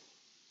wonderful.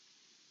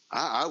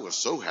 I was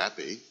so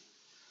happy.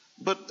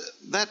 But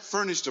that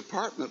furnished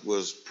apartment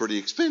was pretty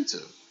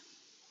expensive.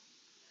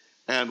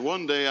 And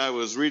one day I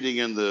was reading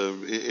in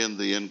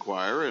the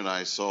Inquirer, and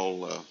I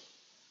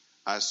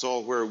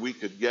saw where we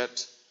could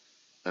get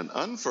an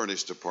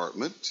unfurnished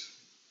apartment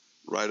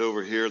right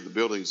over here. The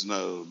building's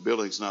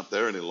not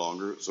there any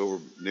longer. It's over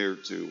near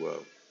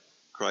to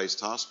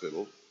Christ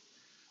Hospital.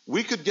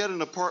 We could get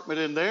an apartment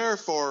in there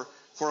for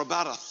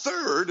about a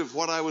third of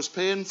what I was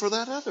paying for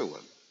that other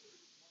one.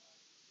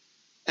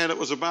 And it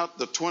was about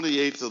the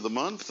 28th of the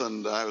month,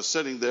 and I was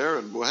sitting there,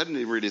 and I hadn't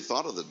even really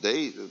thought of the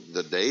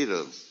date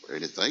of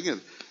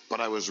anything, but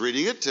I was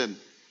reading it, and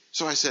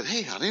so I said,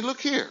 "Hey, honey, look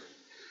here."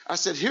 I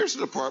said, "Here's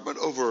an apartment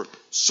over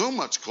so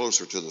much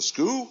closer to the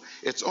school.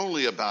 It's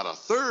only about a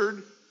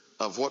third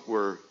of what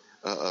we're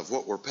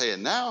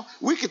paying now.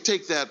 We could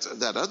take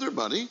that other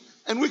money,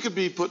 and we could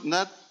be putting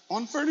that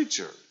on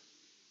furniture."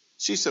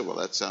 She said, "Well,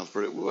 that sounds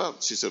pretty well."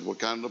 She said, "What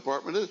kind of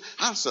apartment is it?"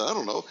 I said, "I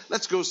don't know.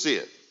 Let's go see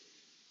it."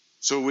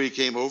 So we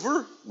came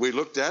over, we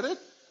looked at it.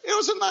 It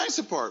was a nice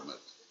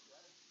apartment.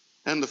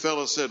 And the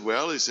fellow said,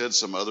 "Well," he said,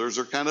 "some others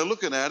are kind of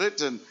looking at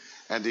it."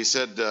 And he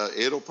said,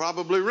 "It'll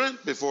probably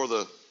rent before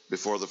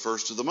the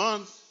first of the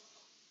month."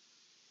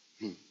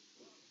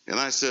 And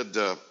I said,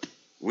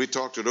 we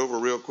talked it over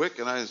real quick,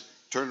 and I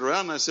turned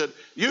around and I said,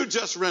 "You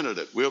just rented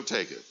it. We'll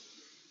take it."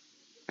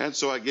 And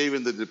so I gave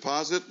him the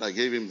deposit, and I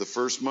gave him the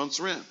first month's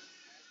rent.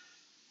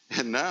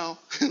 And now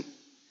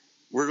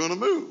we're going to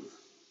move.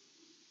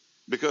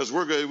 Because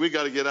we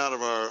got to get out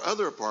of our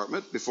other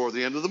apartment before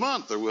the end of the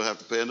month, or we'll have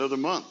to pay another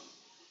month.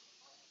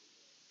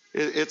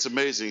 It's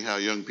amazing how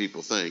young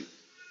people think.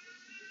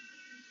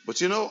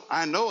 But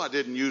I know I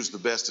didn't use the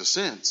best of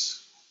sense.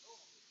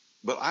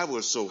 But I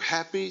was so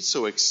happy,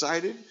 so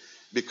excited,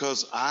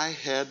 because I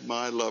had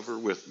my lover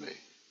with me.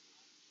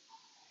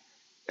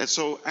 And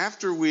so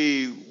after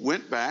we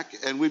went back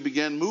and we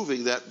began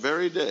moving that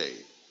very day,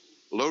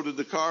 loaded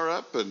the car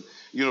up, and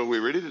we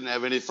really didn't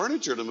have any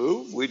furniture to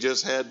move. We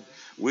just had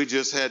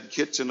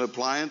kitchen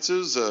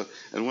appliances,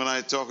 and when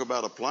I talk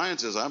about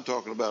appliances, I'm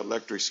talking about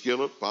electric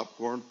skillet,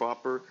 popcorn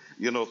popper,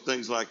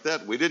 things like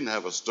that. We didn't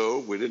have a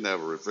stove, we didn't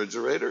have a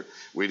refrigerator,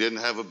 we didn't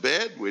have a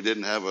bed, we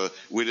didn't have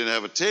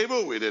a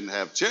table, we didn't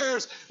have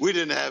chairs, we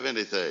didn't have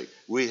anything.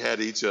 We had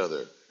each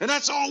other, and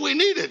that's all we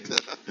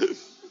needed.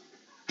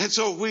 And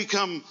so we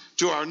come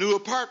to our new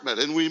apartment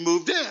and we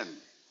moved in.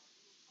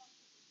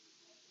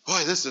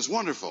 Boy, this is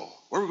wonderful.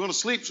 Where are we going to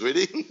sleep,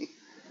 sweetie?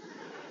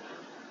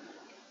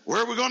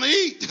 Where are we going to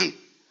eat?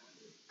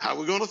 How are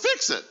we going to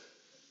fix it?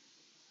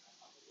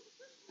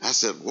 I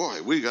said,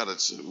 boy, we got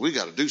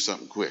to do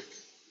something quick.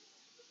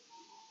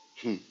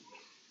 And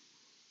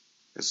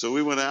so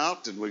we went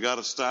out and we got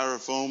a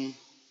styrofoam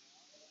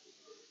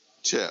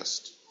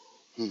chest.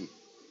 You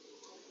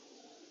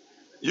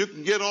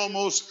can get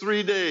almost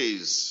 3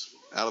 days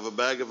out of a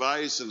bag of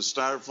ice in a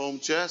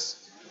styrofoam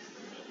chest.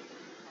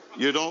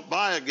 You don't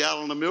buy a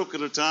gallon of milk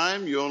at a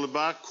time. You only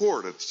buy a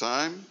quart at a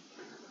time.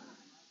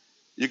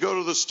 You go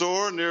to the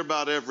store near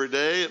about every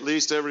day, at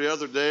least every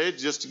other day,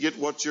 just to get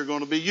what you're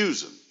going to be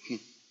using.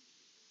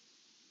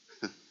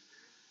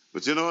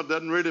 But you know, it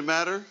doesn't really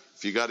matter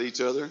if you got each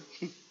other.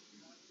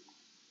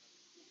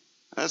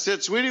 I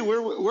said, sweetie, where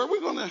are we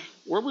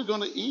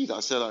going to eat? I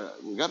said,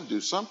 we got to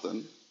do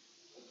something.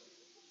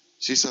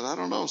 She said, I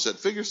don't know. I said,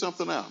 figure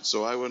something out.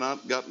 So I went out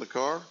and got in the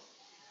car.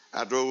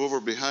 I drove over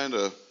behind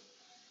a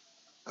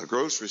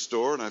grocery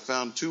store and I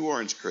found 2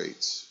 orange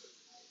crates.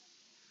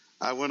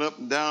 I went up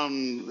and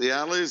down the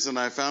alleys and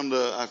I found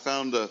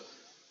a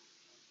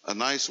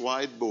nice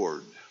wide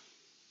board.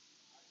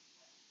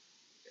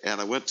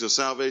 And I went to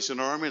Salvation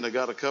Army and I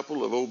got a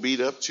couple of old beat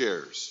up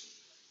chairs.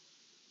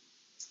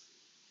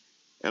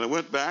 And I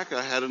went back,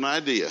 I had an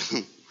idea.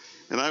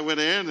 And I went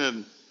in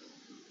and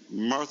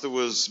Martha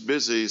was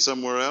busy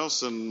somewhere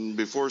else, and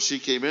before she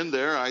came in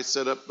there, I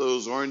set up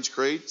those orange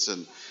crates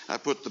and I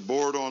put the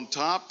board on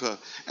top,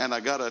 and I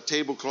got a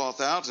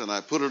tablecloth out and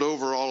I put it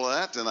over all of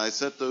that, and I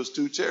set those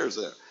 2 chairs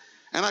there.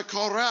 And I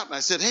called her out and I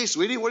said, hey,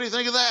 sweetie, what do you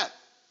think of that?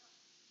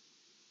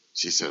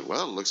 She said,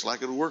 well, it looks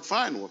like it'll work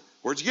fine. Well,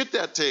 where'd you get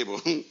that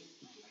table?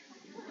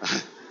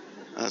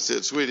 I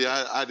said, sweetie,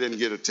 I didn't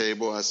get a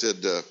table. I said,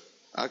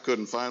 I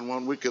couldn't find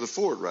one we could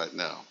afford right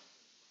now.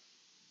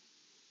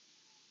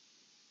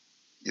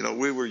 You know,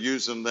 we were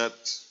using that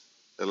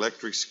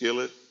electric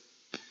skillet.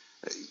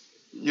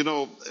 You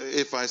know,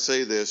 if I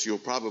say this, you'll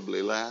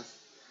probably laugh.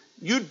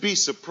 You'd be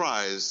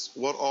surprised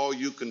what all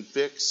you can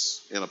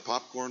fix in a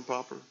popcorn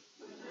popper.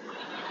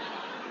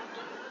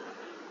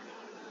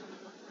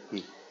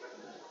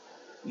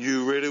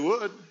 You really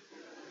would.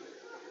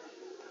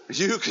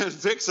 You can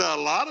fix a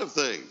lot of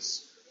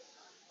things.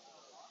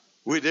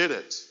 We did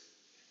it.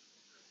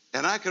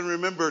 And I can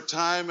remember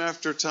time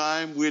after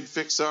time we'd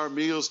fix our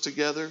meals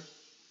together.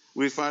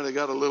 We finally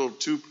got a little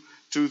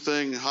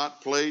two-thing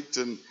hot plate,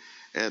 and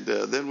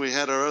then we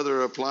had our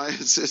other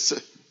appliances.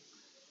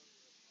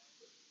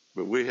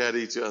 But we had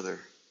each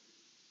other.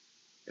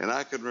 And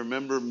I can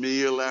remember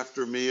meal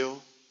after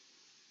meal,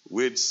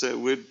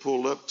 we'd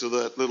pull up to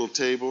that little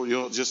table, you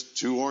know, just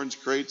 2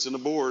 orange crates and a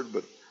board,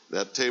 but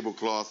that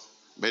tablecloth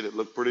made it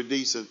look pretty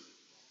decent.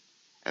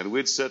 And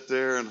we'd sit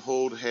there and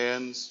hold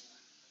hands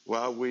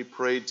while we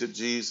prayed to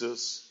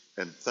Jesus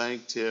and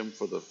thanked him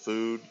for the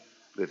food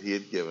that he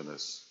had given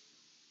us.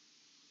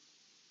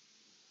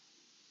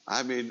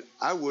 I mean,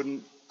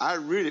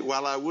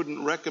 while I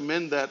wouldn't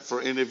recommend that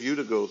for any of you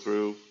to go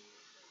through,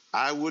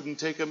 I wouldn't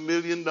take $1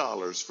 million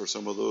for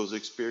some of those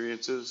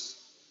experiences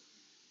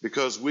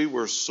because we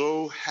were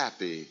so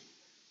happy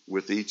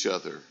with each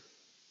other.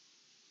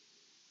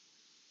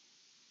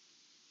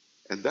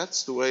 And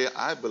that's the way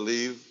I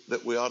believe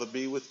that we ought to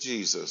be with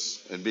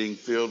Jesus and being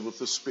filled with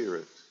the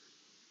Spirit.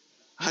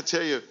 I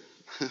tell you,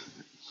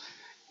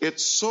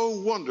 it's so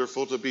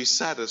wonderful to be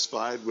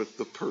satisfied with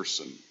the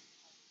person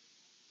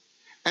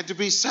and to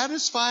be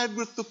satisfied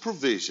with the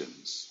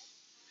provisions.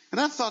 And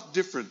I've thought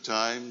different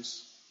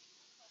times.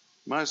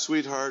 My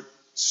sweetheart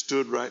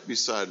stood right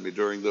beside me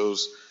during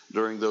those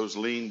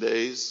lean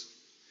days.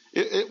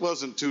 It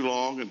wasn't too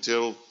long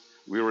until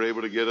we were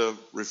able to get a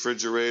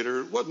refrigerator.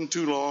 It wasn't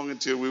too long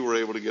until we were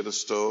able to get a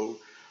stove.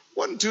 It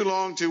wasn't too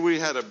long till we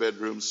had a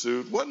bedroom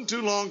suite. It wasn't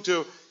too long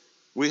till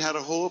we had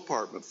a whole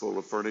apartment full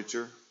of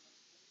furniture.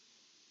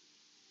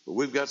 But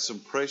we've got some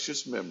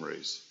precious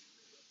memories.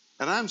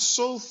 And I'm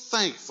so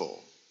thankful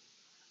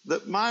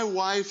that my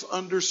wife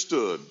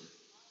understood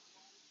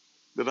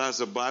that I was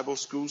a Bible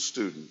school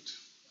student,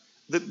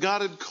 that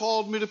God had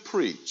called me to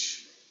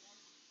preach.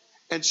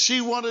 And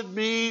she wanted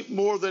me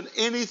more than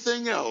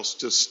anything else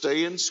to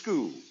stay in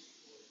school.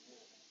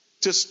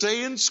 To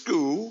stay in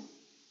school,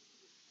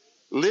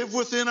 live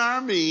within our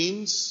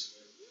means,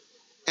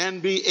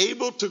 and be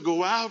able to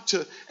go out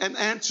and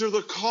answer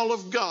the call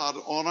of God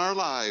on our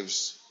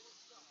lives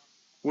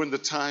when the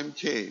time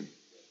came.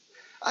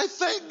 I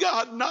thank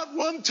God not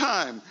one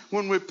time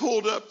when we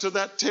pulled up to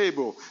that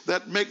table,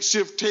 that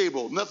makeshift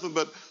table, nothing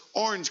but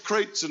orange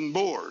crates and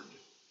board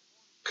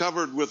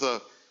covered with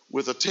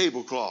a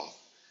tablecloth.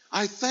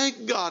 I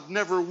thank God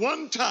never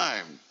one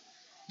time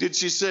did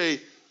she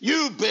say,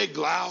 you big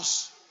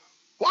louse,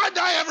 why'd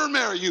I ever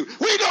marry you?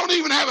 We don't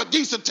even have a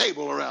decent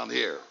table around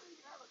here.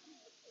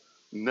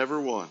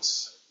 Never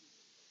once.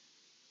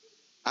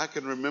 I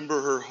can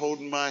remember her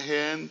holding my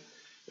hand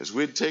as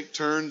we'd take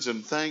turns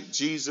and thank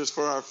Jesus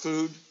for our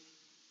food.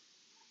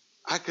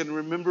 I can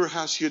remember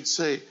how she'd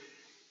say,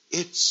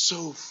 It's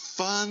so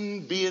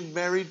fun being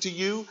married to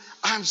you.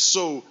 I'm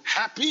so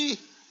happy.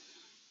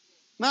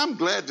 Now, I'm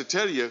glad to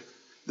tell you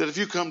that if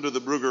you come to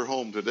the Brugger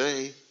home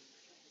today,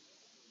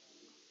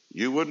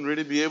 you wouldn't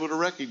really be able to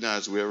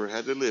recognize we ever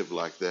had to live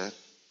like that.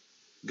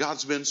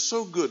 God's been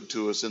so good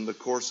to us in the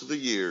course of the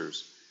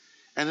years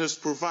and has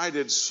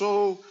provided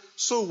so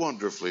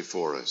wonderfully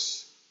for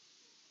us.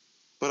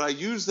 But I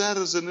use that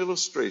as an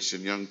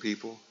illustration, young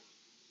people.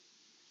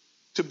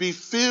 To be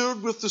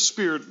filled with the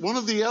Spirit, one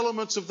of the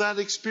elements of that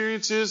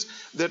experience is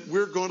that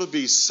we're going to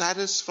be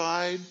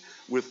satisfied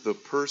with the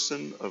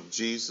person of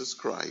Jesus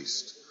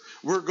Christ.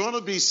 We're going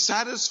to be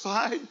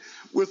satisfied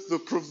with the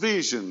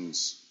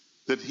provisions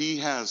that He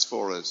has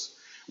for us.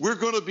 We're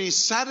going to be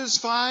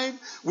satisfied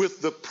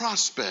with the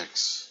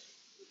prospects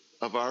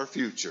of our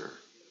future.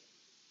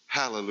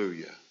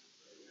 Hallelujah.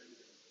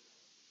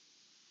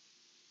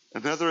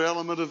 Another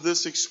element of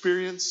this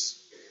experience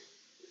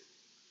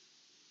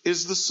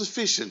is the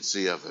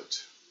sufficiency of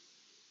it.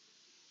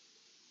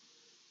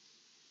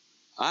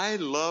 I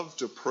love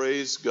to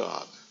praise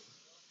God.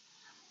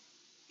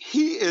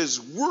 He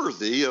is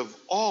worthy of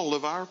all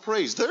of our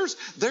praise.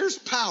 There's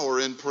power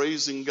in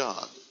praising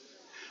God.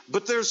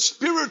 But there's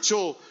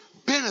spiritual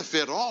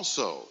benefit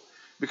also.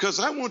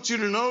 Because I want you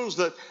to know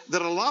that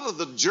a lot of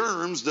the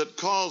germs that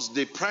cause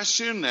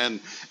depression and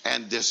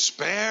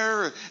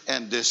despair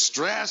and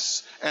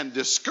distress and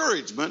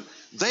discouragement,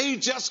 they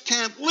just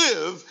can't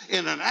live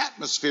in an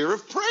atmosphere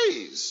of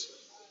praise.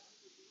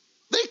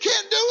 They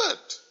can't do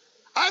it.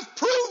 I've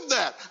proved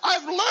that.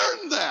 I've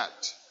learned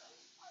that.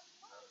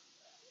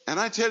 And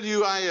I tell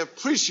you, I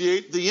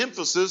appreciate the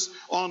emphasis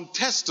on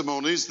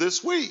testimonies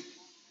this week.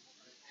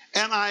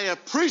 And I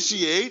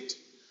appreciate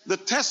the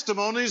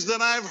testimonies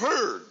that I've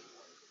heard.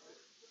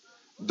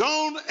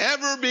 Don't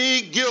ever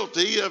be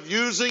guilty of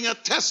using a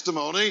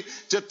testimony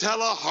to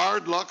tell a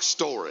hard luck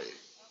story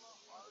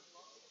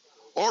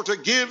or to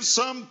give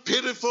some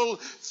pitiful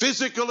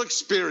physical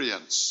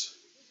experience.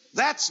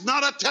 That's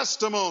not a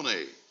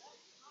testimony.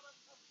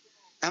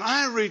 And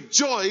I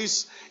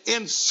rejoice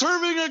in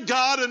serving a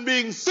God and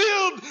being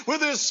filled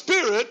with His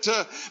Spirit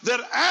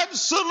that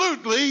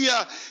absolutely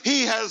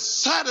He has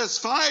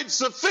satisfied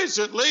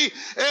sufficiently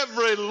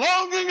every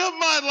longing of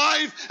my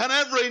life and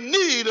every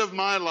need of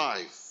my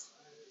life.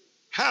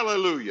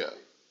 Hallelujah.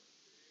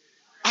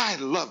 I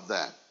love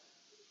that.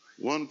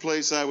 One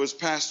place I was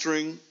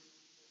pastoring,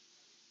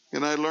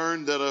 and I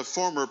learned that a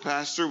former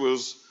pastor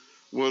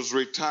was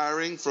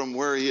retiring from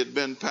where he had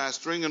been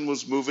pastoring and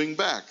was moving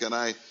back. And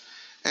I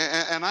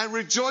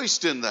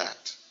rejoiced in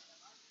that.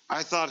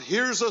 I thought,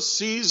 here's a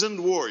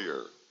seasoned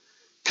warrior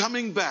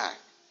coming back.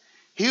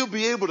 He'll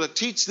be able to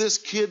teach this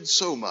kid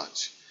so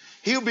much.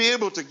 He'll be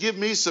able to give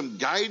me some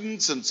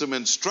guidance and some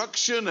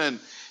instruction, and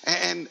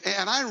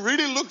I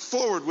really looked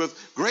forward with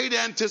great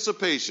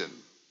anticipation.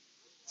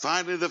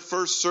 Finally, the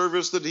first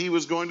service that he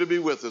was going to be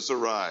with us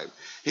arrived.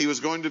 He was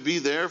going to be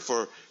there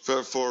for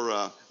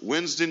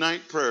Wednesday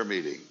night prayer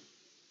meeting.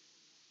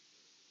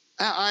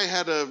 I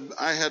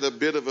had a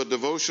bit of a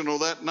devotional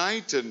that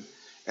night,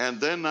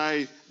 and then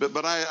I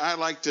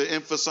like to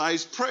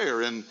emphasize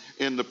prayer in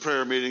the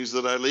prayer meetings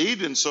that I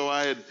lead, and so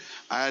I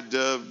had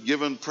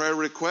given prayer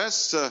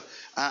requests.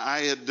 I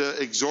had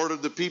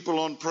exhorted the people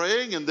on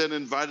praying, and then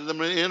invited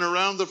them in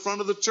around the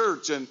front of the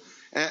church,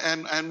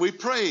 and we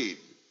prayed.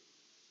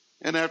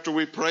 And after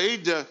we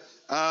prayed,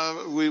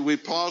 we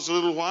paused a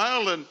little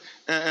while,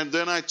 and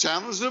then I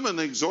challenged them and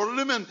exhorted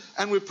them,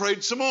 and we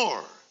prayed some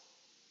more.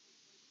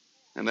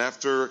 And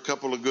after a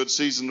couple of good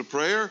seasons of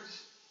prayer,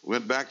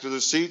 went back to the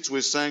seats,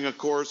 we sang a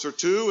chorus or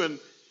two, and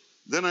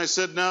then I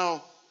said,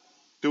 now,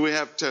 do we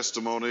have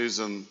testimonies?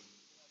 And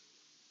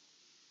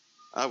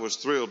I was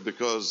thrilled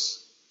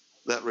because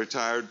that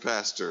retired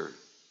pastor,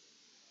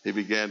 he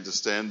began to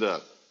stand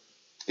up.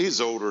 He's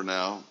older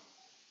now.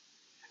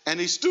 And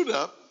he stood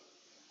up,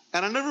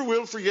 and I never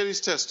will forget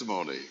his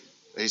testimony.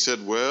 He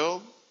said,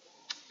 well,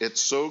 it's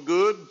so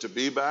good to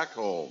be back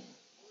home.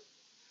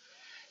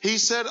 He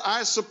said,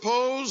 I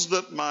suppose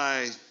that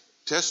my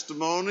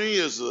testimony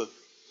is a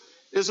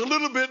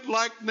little bit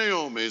like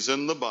Naomi's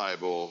in the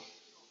Bible.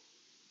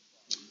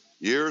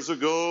 Years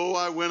ago,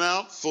 I went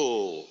out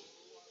full,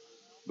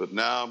 but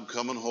now I'm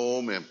coming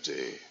home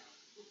empty.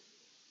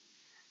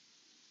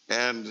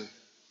 And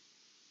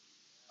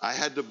I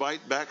had to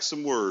bite back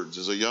some words.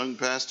 As a young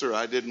pastor,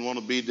 I didn't want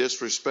to be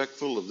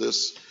disrespectful of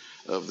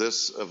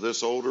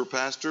this older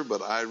pastor,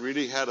 but I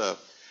really had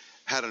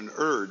an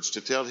urge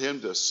to tell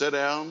him to sit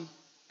down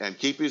and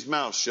keep his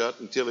mouth shut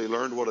until he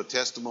learned what a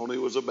testimony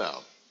was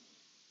about.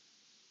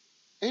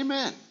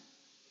 Amen.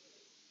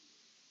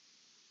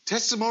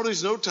 Testimony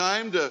is no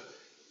time to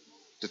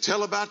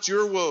tell about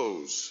your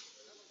woes,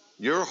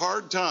 your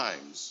hard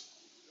times.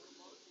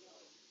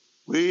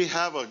 We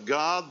have a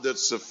God that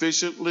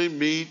sufficiently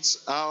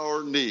meets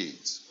our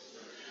needs.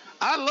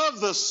 I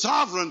love the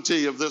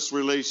sovereignty of this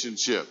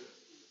relationship.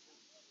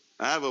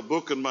 I have a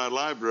book in my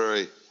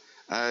library.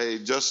 I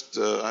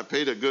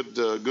paid a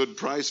good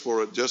price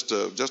for it just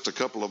a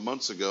couple of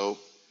months ago,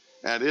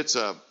 and it's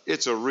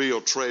a real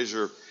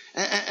treasure.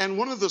 And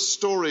one of the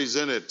stories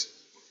in it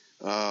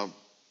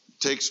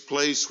takes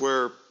place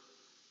where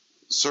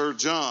Sir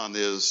John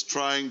is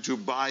trying to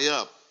buy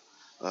up,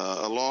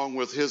 along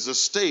with his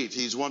estate,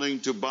 he's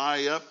wanting to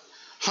buy up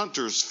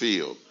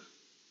Huntersfield.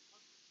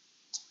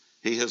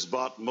 He has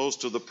bought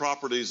most of the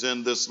properties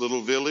in this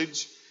little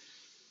village,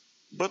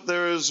 but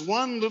there is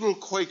one little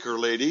Quaker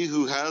lady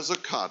who has a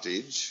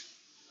cottage,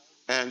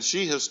 and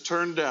she has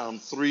turned down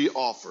 3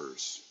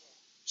 offers.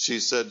 She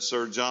said,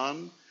 Sir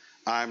John,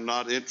 I'm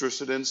not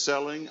interested in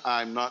selling.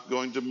 I'm not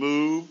going to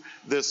move.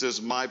 This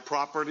is my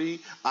property.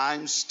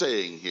 I'm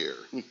staying here.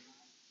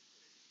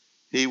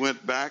 He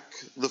went back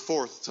the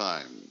 4th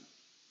time,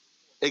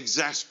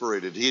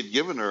 exasperated. He had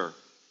given her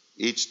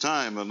each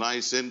time a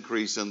nice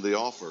increase in the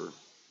offer.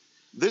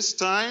 This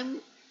time,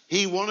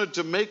 he wanted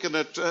to make an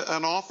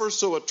offer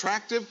so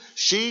attractive,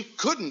 she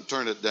couldn't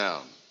turn it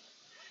down.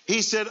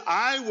 He said,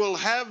 I will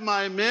have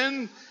my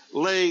men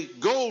lay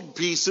gold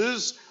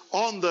pieces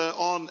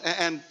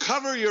and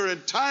cover your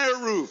entire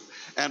roof.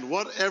 And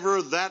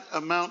whatever that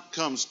amount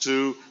comes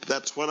to,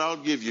 that's what I'll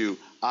give you.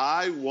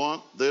 I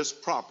want this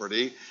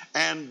property,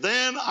 and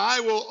then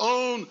I will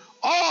own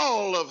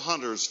all of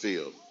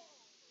Huntersfield.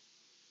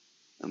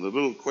 And the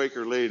little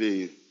Quaker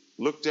lady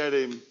looked at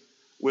him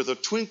with a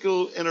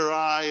twinkle in her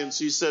eye, and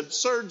she said,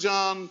 Sir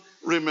John,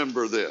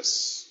 remember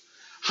this.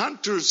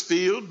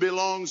 Huntersfield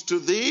belongs to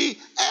thee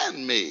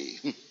and me.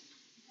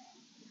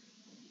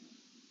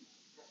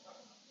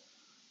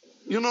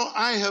 You know,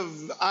 I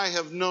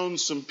have known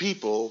some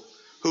people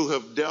who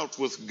have dealt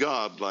with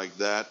God like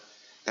that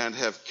and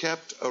have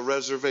kept a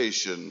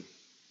reservation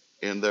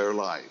in their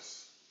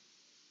life.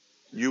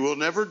 You will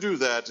never do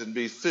that and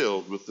be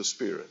filled with the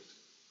Spirit.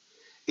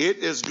 It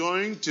is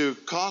going to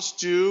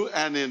cost you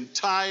an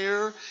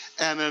entire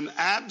and an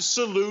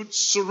absolute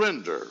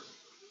surrender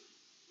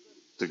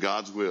to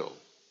God's will.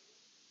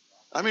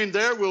 I mean,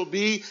 there will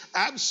be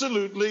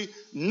absolutely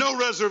no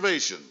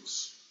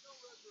reservations.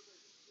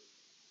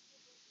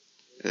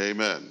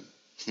 Amen.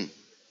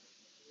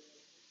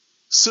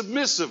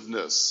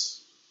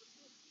 Submissiveness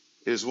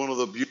is one of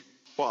the beautiful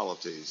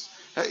qualities.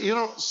 You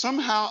know,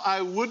 somehow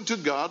I would to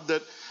God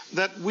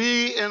that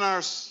we in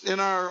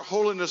our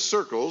holiness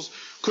circles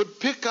could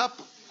pick up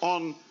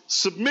on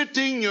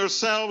submitting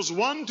yourselves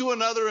one to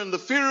another in the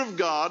fear of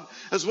God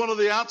as one of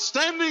the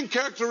outstanding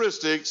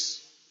characteristics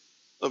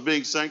of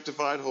being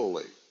sanctified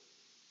holy.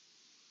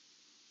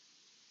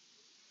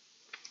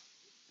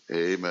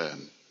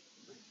 Amen.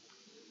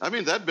 I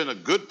mean, that'd been a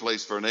good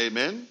place for an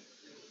amen.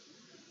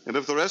 And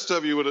if the rest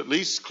of you would at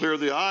least clear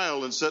the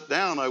aisle and sit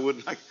down, I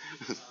would like.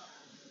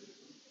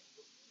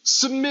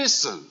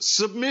 Submission.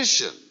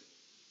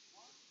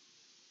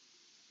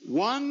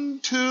 One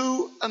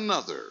to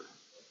another.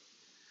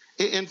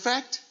 In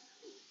fact,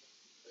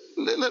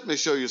 let me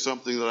show you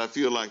something that I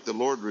feel like the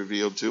Lord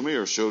revealed to me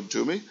or showed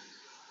to me.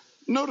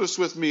 Notice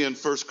with me in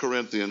 1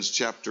 Corinthians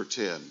chapter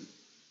 10.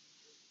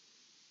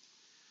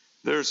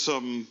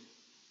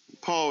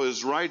 Paul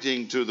is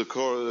writing to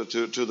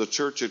the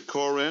church at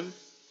Corinth,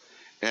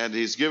 and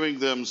he's giving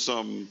them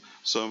some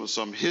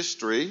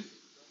history,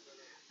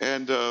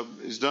 and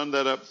he's done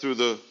that up through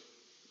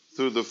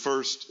the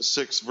first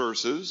 6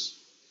 verses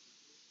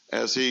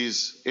as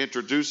he's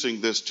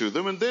introducing this to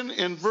them. And then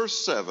in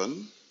verse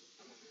 7,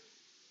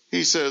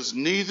 he says,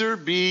 neither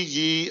be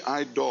ye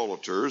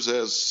idolaters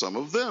as some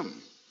of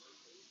them.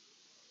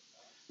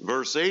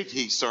 Verse 8,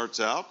 he starts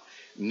out,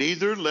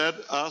 neither let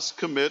us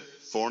commit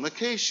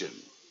fornication.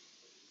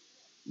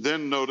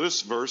 Then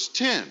notice verse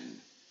 10,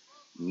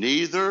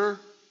 neither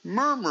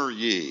murmur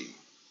ye,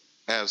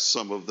 as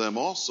some of them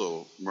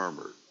also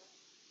murmured.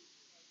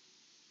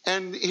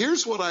 And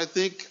here's what I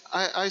think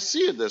I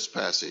see in this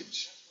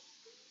passage.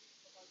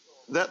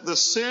 That the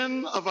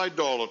sin of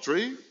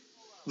idolatry,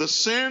 the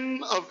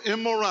sin of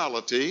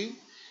immorality,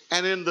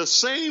 and in the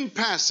same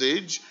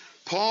passage,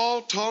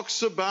 Paul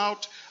talks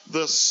about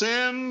the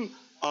sin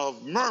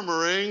of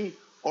murmuring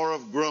or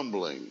of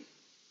grumbling.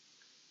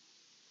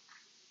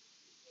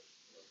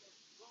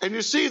 And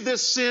you see,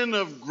 this sin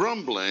of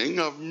grumbling,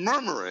 of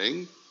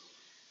murmuring,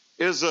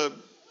 it's a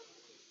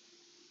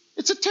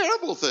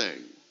terrible thing.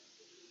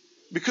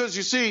 Because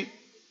you see,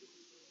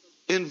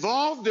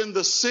 involved in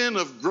the sin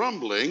of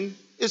grumbling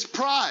is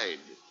pride,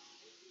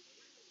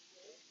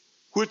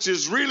 which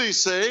is really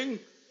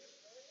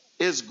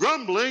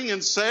grumbling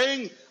and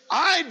saying,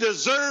 I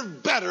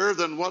deserve better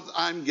than what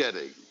I'm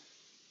getting.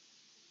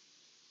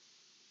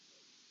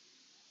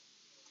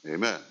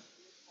 Amen.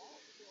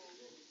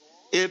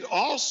 It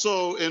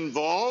also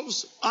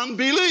involves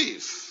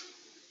unbelief,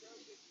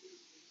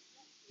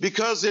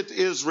 because it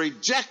is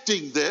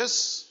rejecting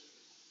this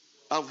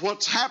of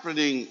what's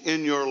happening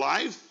in your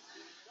life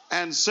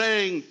and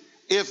saying,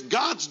 if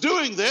God's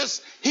doing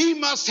this, he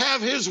must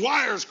have his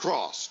wires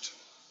crossed.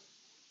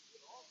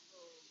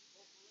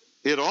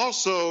 It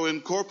also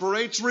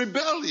incorporates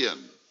rebellion,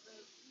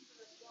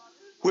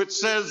 which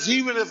says,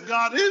 even if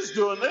God is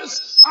doing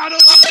this, I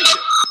don't like it.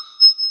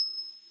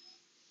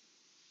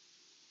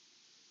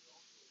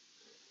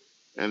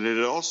 And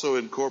it also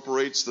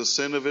incorporates the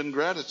sin of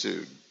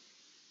ingratitude,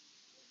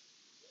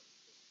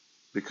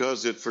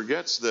 because it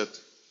forgets that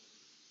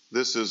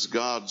this is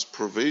God's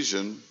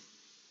provision,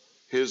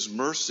 His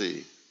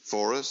mercy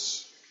for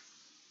us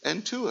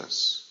and to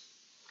us.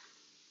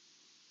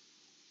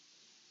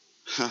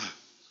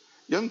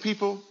 Young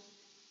people,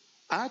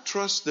 I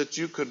trust that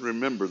you can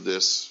remember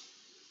this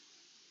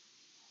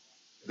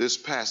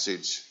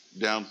passage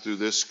down through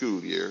this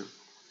school year,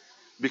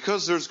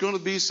 because there's going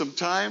to be some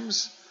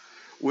times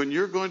when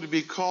you're going to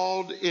be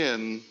called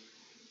in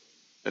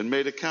and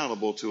made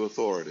accountable to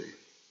authority.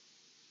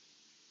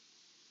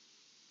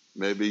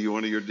 Maybe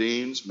one of your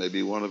deans,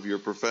 maybe one of your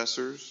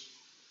professors.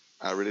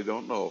 I really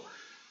don't know.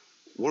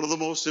 One of the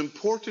most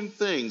important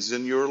things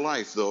in your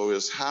life, though,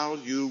 is how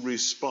you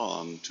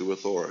respond to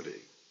authority.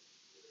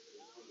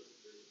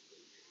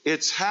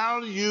 It's how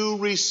you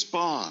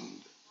respond.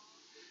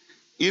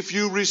 If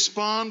you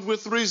respond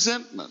with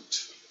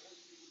resentment,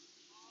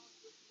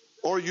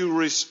 or you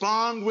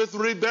respond with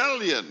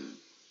rebellion,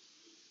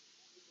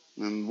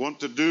 and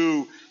want to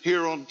do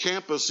here on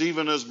campus,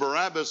 even as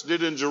Barabbas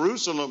did in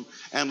Jerusalem,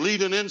 and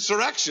lead an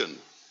insurrection.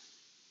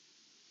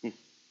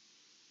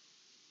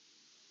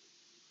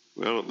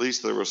 Well, at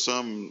least there were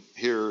some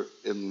here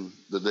in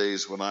the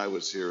days when I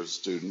was here as a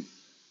student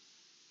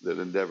that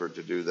endeavored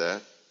to do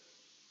that.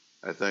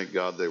 I thank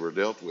God they were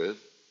dealt with.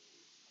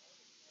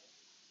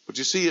 But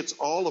you see, it's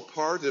all a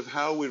part of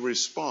how we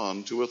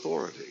respond to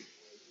authority.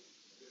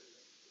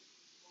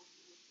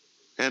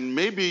 And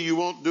maybe you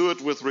won't do it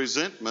with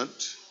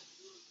resentment.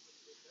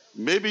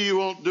 Maybe you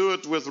won't do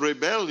it with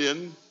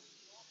rebellion.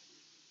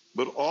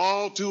 But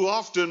all too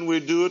often we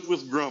do it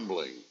with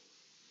grumbling.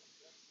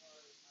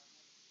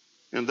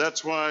 And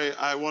that's why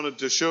I wanted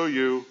to show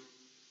you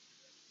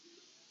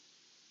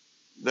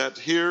that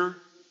here,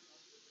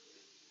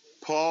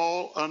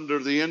 Paul, under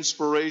the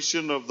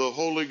inspiration of the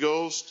Holy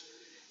Ghost,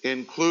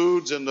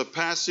 includes in the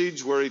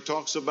passage where he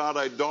talks about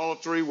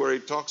idolatry, where he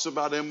talks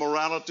about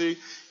immorality,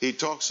 he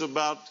talks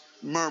about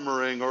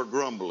murmuring or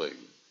grumbling.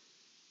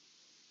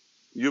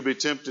 You'll be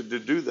tempted to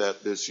do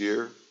that this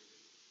year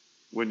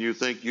when you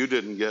think you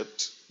didn't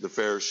get the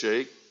fair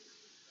shake,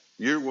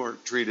 you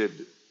weren't treated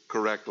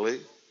correctly.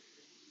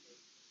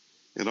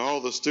 And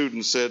all the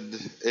students said,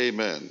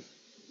 amen.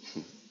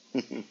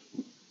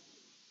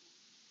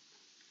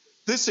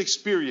 This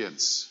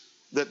experience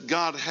that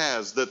God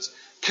has, that's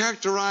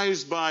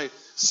characterized by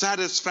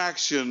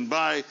satisfaction,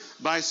 by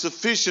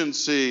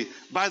sufficiency,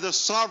 by the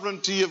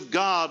sovereignty of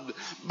God,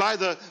 by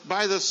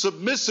the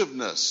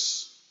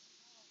submissiveness.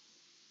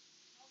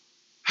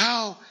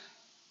 How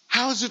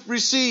is it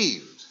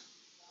received?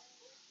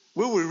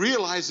 Well, we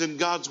realize in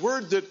God's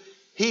Word that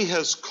He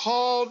has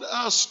called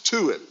us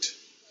to it.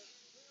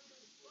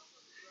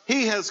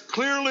 He has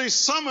clearly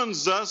summoned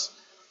us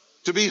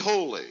to be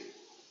holy.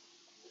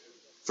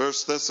 1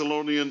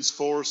 Thessalonians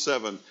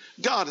 4:7.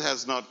 God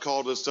has not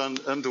called us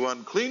unto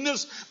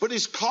uncleanness, but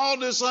He's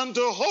called us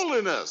unto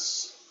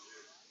holiness.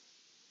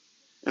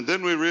 And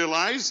then we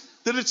realize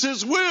that it's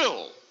His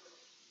will.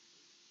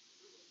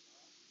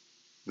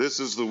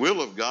 This is the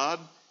will of God,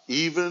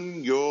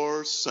 even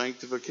your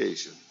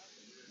sanctification.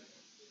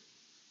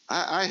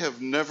 I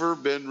have never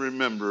been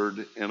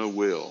remembered in a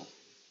will.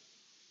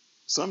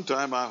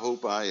 Sometime I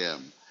hope I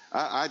am.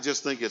 I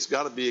just think it's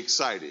got to be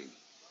exciting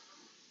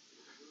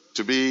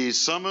to be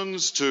summoned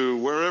to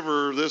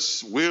wherever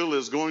this will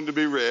is going to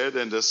be read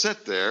and to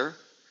sit there,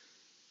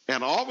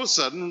 and all of a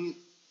sudden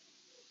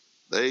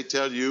they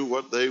tell you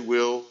what they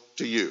will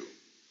to you.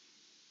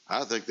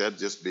 I think that'd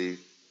just be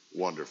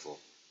wonderful.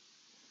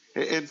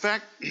 In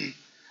fact,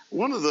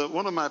 one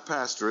of my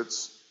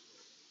pastorates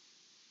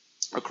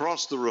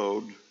across the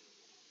road,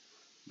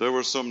 there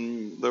were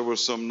some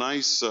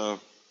nice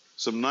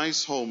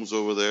homes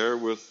over there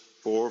with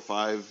 4 or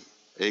 5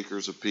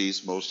 acres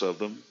apiece, most of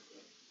them.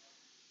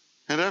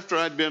 And after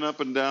I'd been up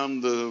and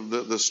down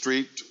the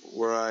street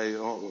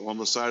on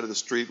the side of the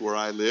street where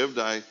I lived,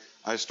 I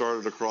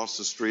started across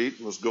the street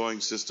and was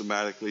going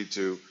systematically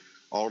to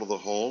all of the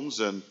homes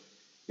and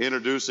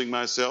introducing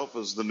myself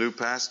as the new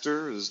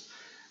pastor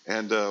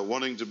and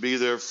wanting to be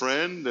their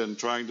friend and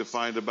trying to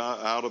find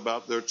out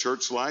about their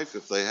church life.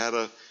 If they had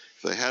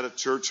a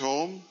church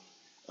home,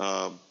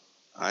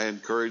 I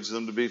encouraged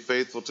them to be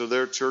faithful to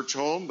their church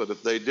home. But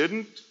if they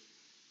didn't,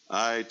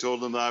 I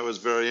told them that I was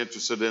very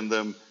interested in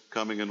them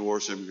coming and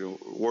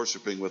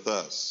worshiping with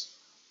us.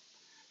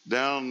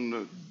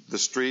 Down the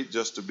street,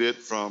 just a bit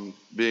from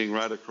being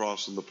right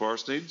across from the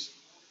parsonage,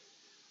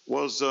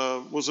 was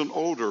an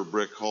older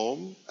brick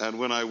home. And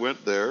when I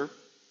went there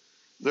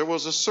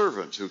was a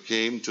servant who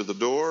came to the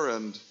door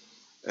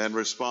and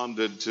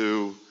responded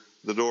to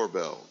the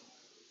doorbell.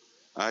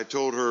 I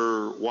told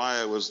her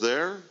why I was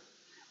there,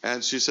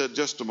 and she said,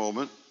 just a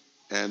moment,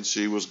 and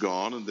she was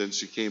gone, and then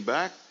she came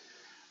back.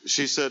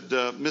 She said,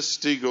 Miss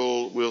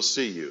Stiegel will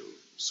see you.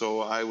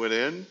 So I went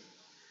in,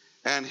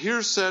 and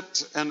here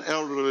sat an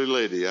elderly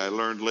lady. I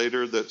learned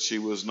later that she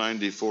was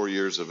 94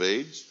 years of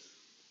age,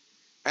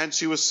 and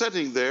she was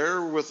sitting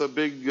there with a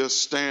big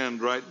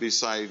stand right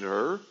beside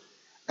her,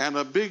 and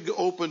a big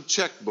open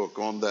checkbook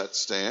on that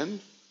stand.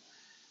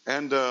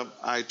 And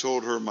I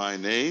told her my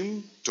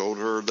name, told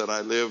her that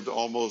I lived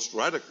almost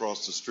right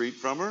across the street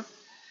from her,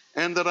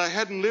 and that I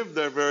hadn't lived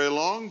there very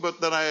long, but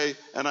that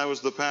I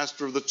was the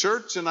pastor of the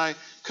church, and I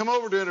come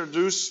over to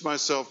introduce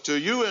myself to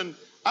you, and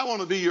I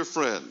want to be your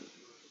friend.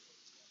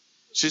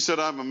 She said,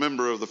 I'm a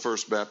member of the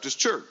First Baptist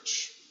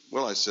Church.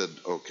 Well, I said,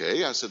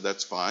 okay. I said,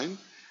 that's fine.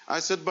 I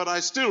said, but I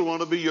still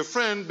want to be your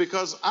friend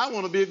because I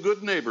want to be a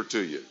good neighbor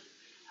to you.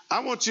 I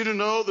want you to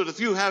know that if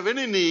you have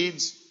any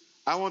needs,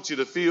 I want you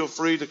to feel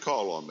free to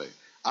call on me.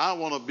 I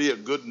want to be a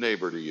good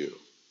neighbor to you.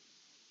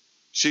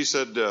 She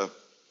said,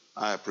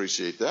 I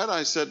appreciate that.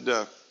 I said,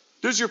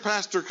 does your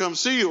pastor come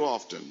see you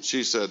often?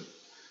 She said,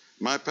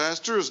 my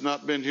pastor has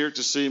not been here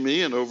to see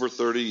me in over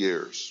 30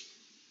 years.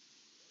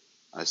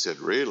 I said,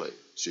 really?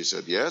 She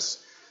said,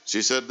 yes.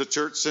 She said, the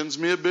church sends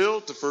me a bill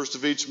at the first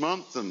of each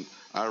month, and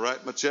I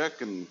write my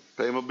check and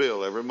pay my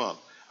bill every month.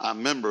 I'm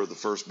a member of the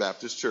First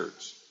Baptist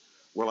Church.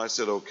 Well, I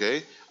said,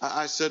 okay.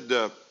 I said,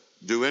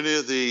 do any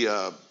of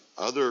the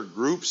other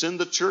groups in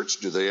the church,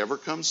 do they ever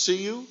come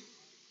see you?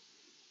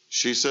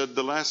 She said,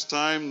 the last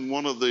time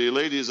one of the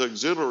ladies'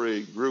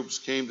 auxiliary groups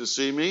came to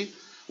see me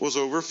was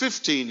over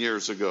 15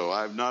 years ago.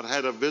 I've not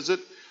had a visit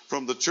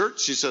from the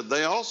church. She said,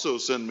 they also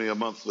send me a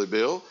monthly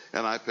bill,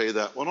 and I pay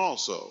that one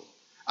also.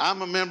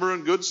 I'm a member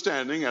in good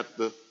standing at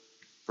the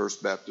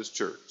First Baptist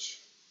Church.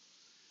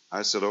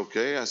 I said,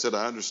 okay. I said,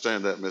 I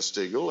understand that, Miss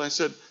Stegall. I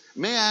said,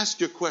 may I ask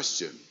you a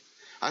question?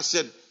 I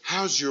said,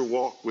 how's your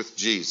walk with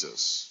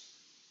Jesus?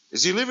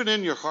 Is he living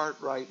in your heart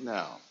right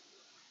now?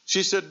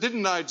 She said,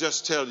 didn't I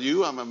just tell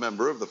you I'm a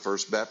member of the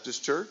First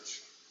Baptist Church?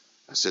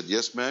 I said,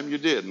 yes, ma'am, you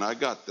did, and I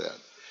got that.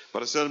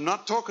 But I said, I'm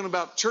not talking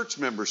about church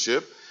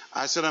membership.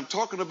 I said, I'm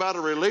talking about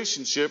a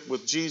relationship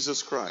with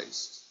Jesus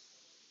Christ.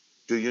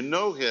 Do you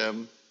know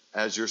him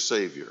as your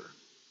Savior?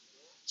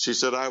 She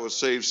said, I was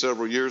saved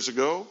several years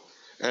ago.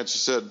 And she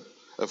said,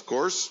 of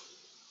course,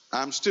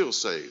 I'm still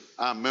saved.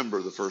 I'm a member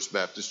of the First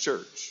Baptist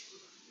Church.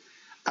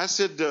 I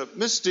said,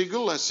 Miss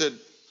Stegall, I said,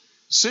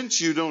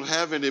 since you don't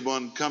have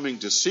anyone coming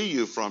to see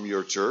you from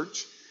your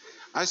church,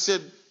 I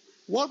said,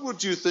 what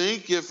would you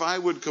think if I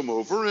would come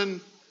over and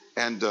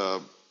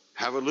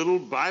have a little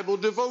Bible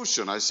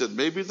devotion? I said,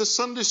 maybe the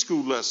Sunday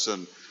school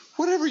lesson,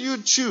 whatever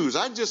you'd choose.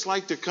 I'd just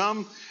like to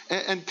come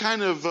and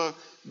kind of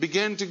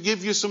begin to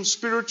give you some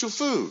spiritual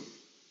food.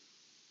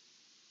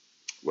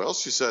 Well,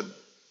 she said,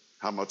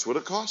 how much would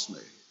it cost me?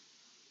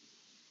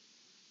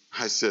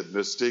 I said,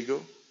 Miss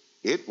Stegall,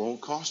 it won't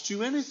cost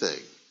you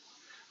anything.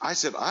 I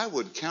said, I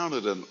would count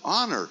it an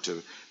honor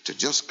to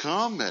just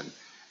come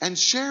and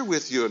share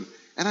with you.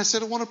 And I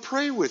said, I want to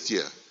pray with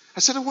you. I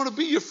said, I want to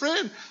be your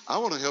friend. I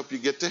want to help you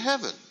get to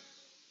heaven.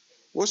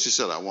 Well, she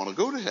said, I want to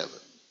go to heaven.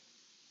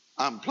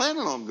 I'm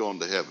planning on going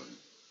to heaven.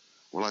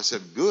 Well, I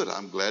said, good.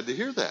 I'm glad to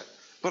hear that.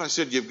 But I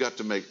said, you've got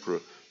to make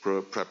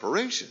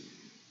preparation.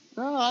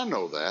 Oh, I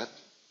know that.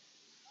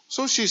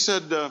 So she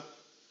said,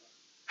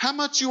 how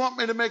much you want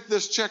me to make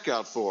this check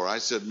out for? I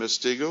said, Miss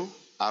Stegall,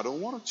 I don't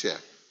want a check.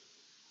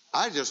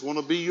 I just want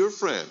to be your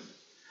friend.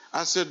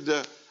 I said,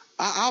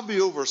 I'll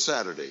be over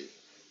Saturday.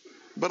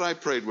 But I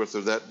prayed with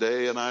her that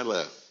day and I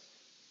left.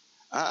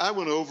 I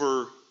went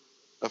over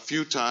a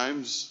few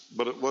times,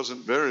 but it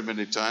wasn't very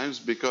many times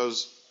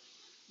because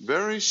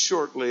very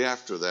shortly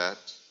after that,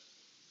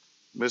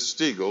 Miss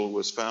Stegall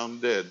was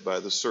found dead by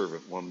the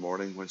servant one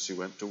morning when she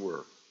went to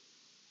work.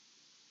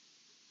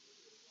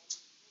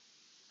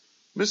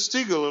 Miss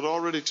Stegall had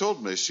already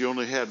told me she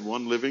only had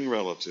one living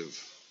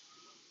relative.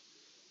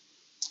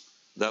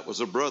 That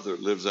was a brother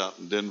that lives out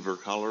in Denver,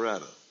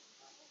 Colorado.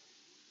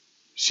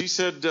 She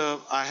said,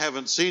 I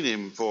haven't seen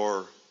him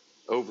for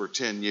over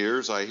 10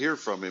 years. I hear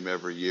from him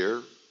every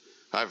year.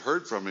 I've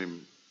heard from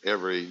him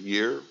every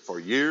year for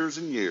years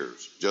and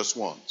years, just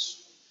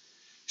once.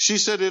 She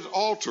said it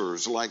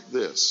alters like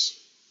this.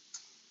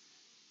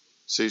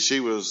 See,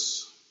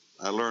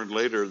 I learned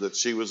later that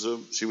she was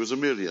a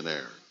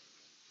millionaire.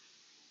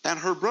 And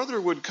her brother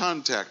would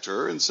contact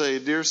her and say,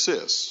 dear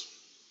sis,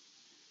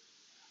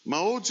 my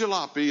old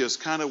jalopy is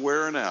kind of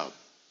wearing out.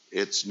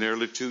 It's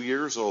nearly 2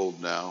 years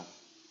old now.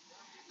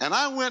 And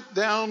I went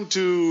down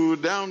to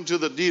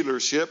the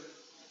dealership,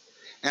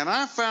 and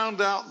I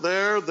found out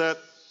there that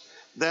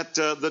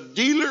the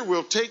dealer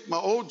will take my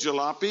old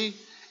jalopy,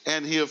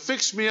 and he'll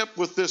fix me up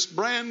with this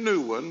brand new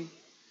one.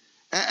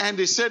 And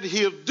he said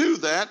he'll do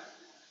that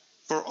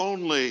for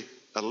only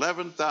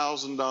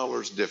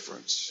 $11,000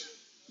 difference.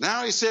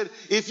 Now he said,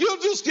 if you'll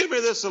just give me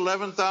this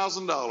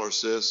 $11,000,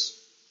 sis,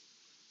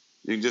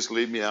 you can just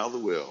leave me out of the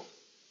will.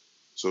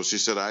 So she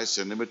said, I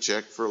send him a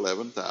check for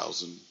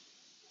 $11,000.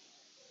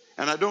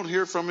 And I don't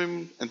hear from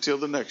him until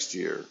the next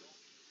year.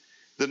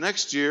 The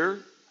next year,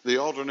 the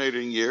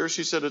alternating year,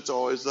 she said it's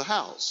always the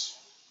house.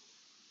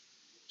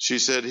 She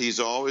said he's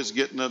always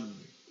getting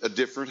a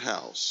different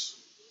house.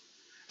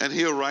 And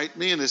he'll write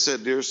me and he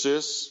said, dear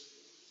sis,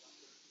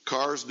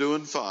 car's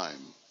doing fine.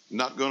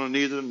 Not going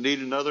to need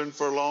another one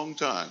for a long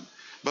time.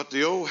 But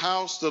the old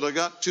house that I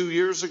got 2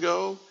 years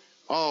ago,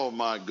 oh,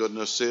 my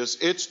goodness, sis,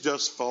 it's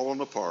just falling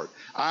apart.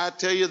 I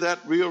tell you, that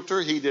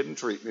realtor, he didn't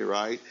treat me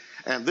right.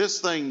 and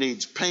this thing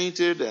needs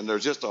painted, and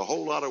there's just a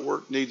whole lot of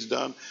work needs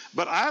done.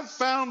 But I've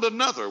found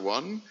another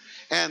one,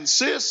 and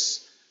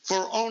sis,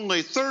 for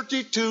only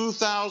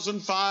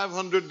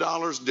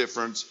 $32,500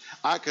 difference,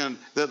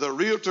 the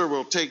realtor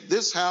will take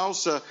this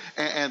house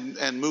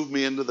and move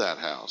me into that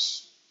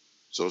house.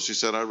 So she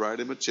said, I write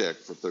him a check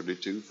for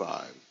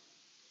 $32,500.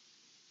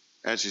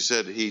 And she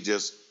said,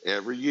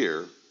 every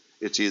year,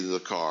 it's either the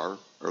car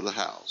or the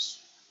house.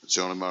 It's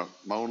only my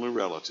only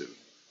relative.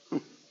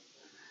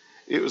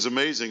 It was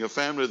amazing. A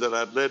family that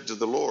I'd led to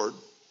the Lord,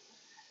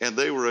 and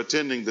they were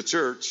attending the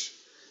church.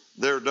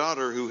 Their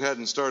daughter, who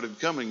hadn't started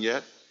coming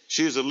yet,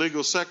 she's a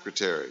legal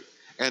secretary.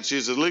 And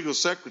she's a legal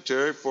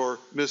secretary for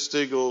Miss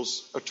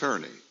Stiegel's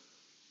attorney.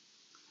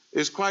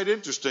 It's quite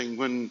interesting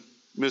when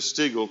Miss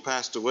Stiegel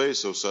passed away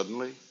so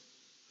suddenly.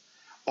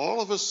 All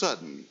of a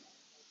sudden,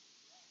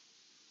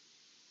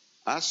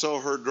 I saw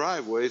her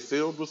driveway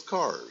filled with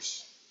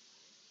cars.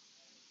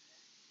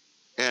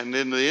 And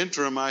in the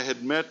interim, I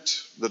had met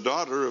the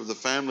daughter of the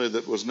family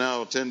that was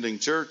now attending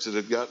church that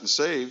had gotten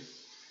saved.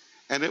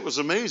 And it was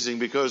amazing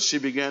because she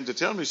began to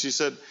tell me, she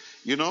said,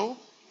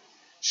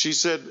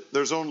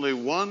 there's only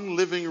one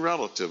living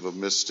relative of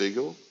Miss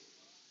Stiegel.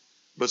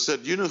 But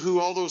said, you know who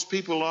all those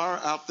people are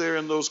out there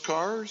in those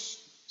cars?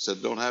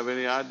 Said, don't have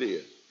any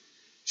idea.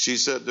 She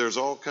said, there's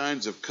all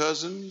kinds of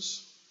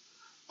cousins,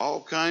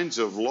 all kinds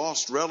of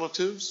lost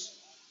relatives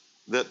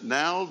that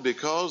now,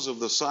 because of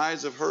the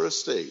size of her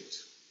estate,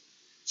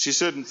 she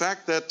said, in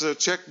fact, that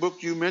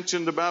checkbook you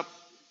mentioned about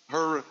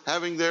her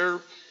having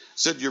there,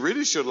 said, you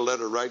really should have let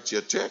her write you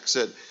a check.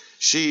 Said,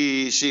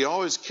 she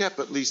always kept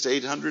at least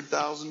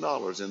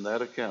 $800,000 in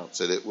that account.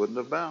 Said, it wouldn't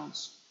have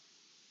bounced.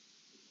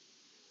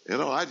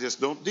 I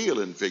just don't deal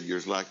in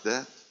figures like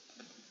that.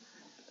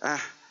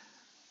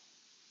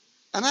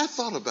 And I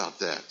thought about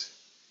that.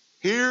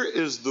 Here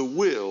is the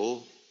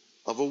will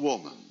of a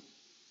woman.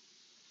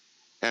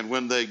 And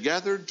when they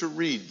gathered to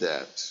read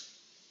that,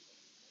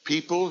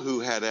 people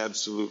who had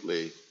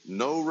absolutely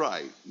no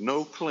right,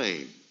 no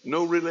claim,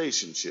 no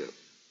relationship,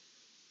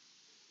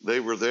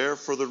 they were there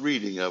for the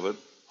reading of it,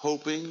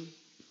 hoping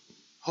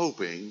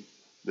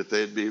that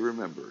they'd be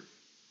remembered.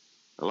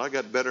 Well, I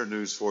got better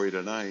news for you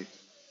tonight.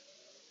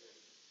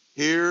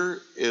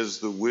 Here is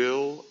the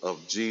will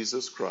of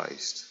Jesus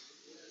Christ.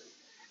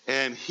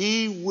 And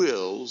he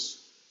wills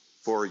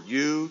for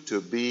you to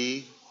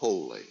be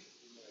holy,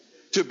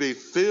 to be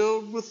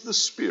filled with the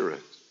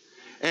Spirit.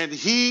 And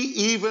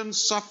he even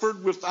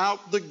suffered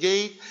without the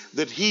gate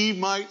that he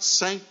might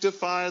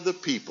sanctify the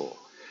people.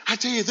 I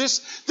tell you,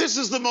 this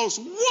is the most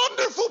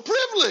wonderful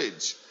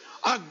privilege,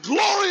 a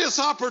glorious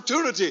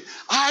opportunity.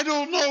 I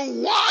don't know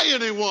why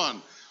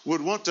anyone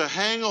would want to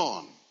hang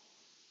on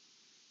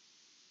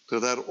to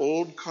that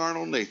old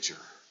carnal nature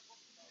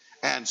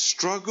and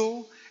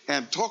struggle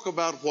and talk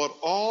about what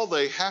all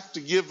they have to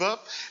give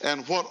up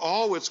and what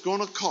all it's going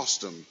to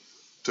cost them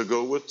to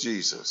go with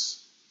Jesus.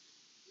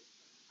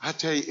 I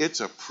tell you,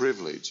 it's a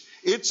privilege.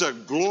 It's a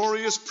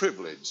glorious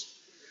privilege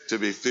to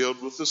be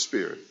filled with the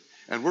Spirit.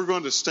 And we're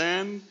going to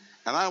stand,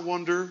 and I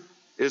wonder,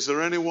 is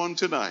there anyone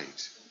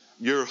tonight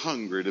you're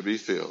hungry to be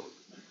filled?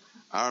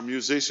 Our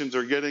musicians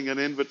are getting an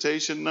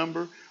invitation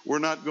number. We're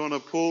not going to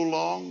pull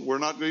long. We're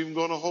not even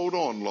going to hold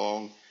on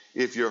long.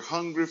 If you're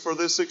hungry for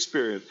this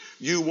experience,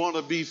 you want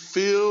to be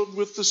filled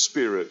with the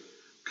Spirit,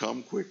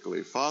 come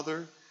quickly.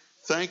 Father,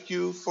 thank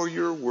you for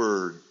your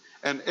word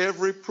and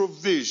every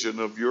provision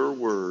of your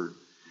word.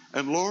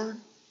 And Lord,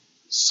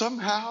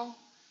 somehow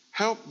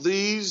help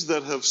these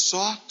that have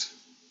sought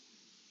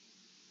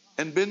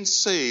and been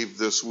saved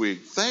this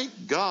week.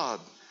 Thank God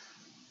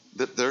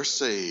that they're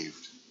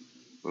saved.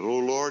 But, oh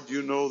Lord,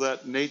 you know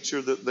that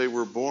nature that they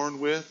were born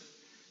with.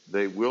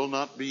 They will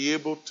not be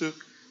able to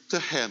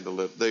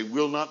handle it. They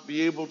will not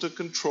be able to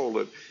control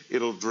it.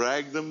 It'll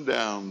drag them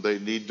down. They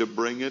need to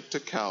bring it to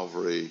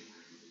Calvary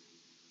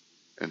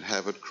and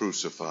have it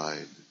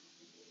crucified.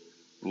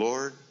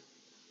 Lord,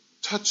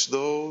 touch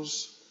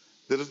those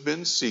that have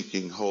been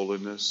seeking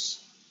holiness.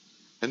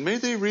 And may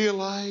they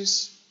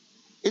realize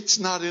it's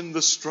not in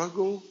the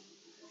struggle.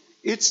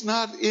 It's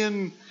not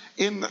in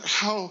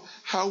how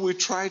we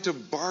try to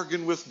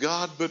bargain with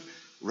God, but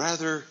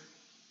rather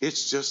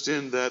it's just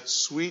in that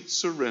sweet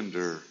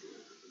surrender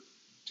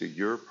to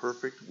your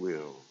perfect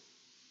will.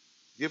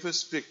 Give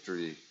us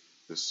victory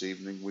this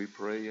evening, we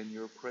pray in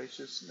your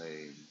precious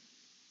name.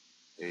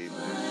 Amen.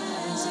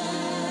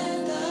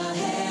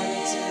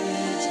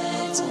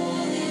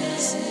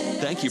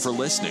 Thank you for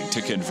listening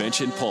to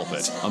Convention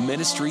Pulpit, a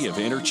ministry of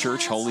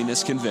Interchurch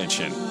Holiness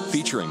Convention,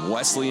 featuring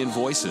Wesleyan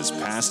voices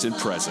past and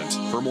present.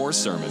 For more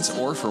sermons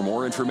or for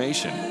more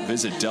information,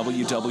 visit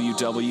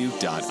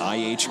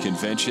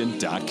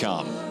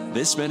www.ihconvention.com.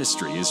 This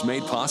ministry is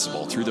made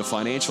possible through the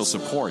financial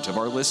support of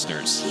our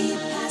listeners. Keep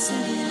passing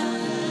it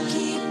on,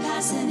 keep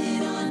passing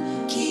it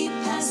on, keep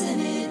passing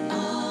it on.